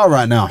where we are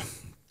right now.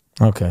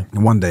 Okay.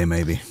 And one day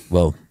maybe.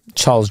 Well,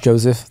 Charles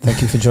Joseph,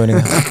 thank you for joining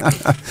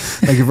us.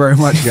 Thank you very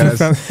much, guys.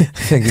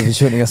 Thank you for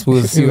joining us.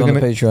 We'll see you on the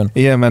Patreon.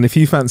 Yeah, man. If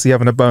you fancy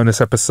having a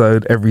bonus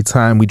episode every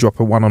time we drop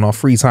one on our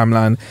free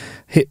timeline,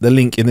 hit the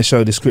link in the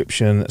show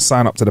description,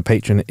 sign up to the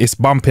Patreon. It's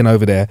bumping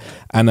over there,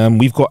 and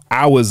we've got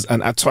hours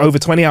and over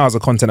 20 hours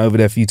of content over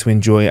there for you to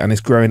enjoy, and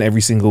it's growing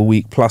every single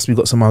week. Plus we've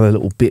got some other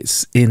little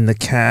bits in the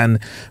can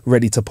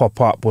ready to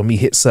pop up when we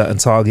hit certain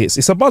targets.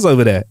 It's a buzz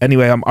over there.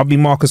 Anyway, I've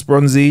been Marcus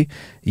Bronzy,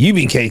 you've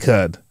been Kae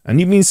Kurd, and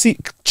you've been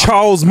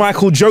Charles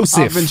Michael Joseph.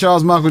 I've been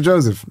Charles Michael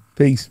Joseph.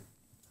 Peace.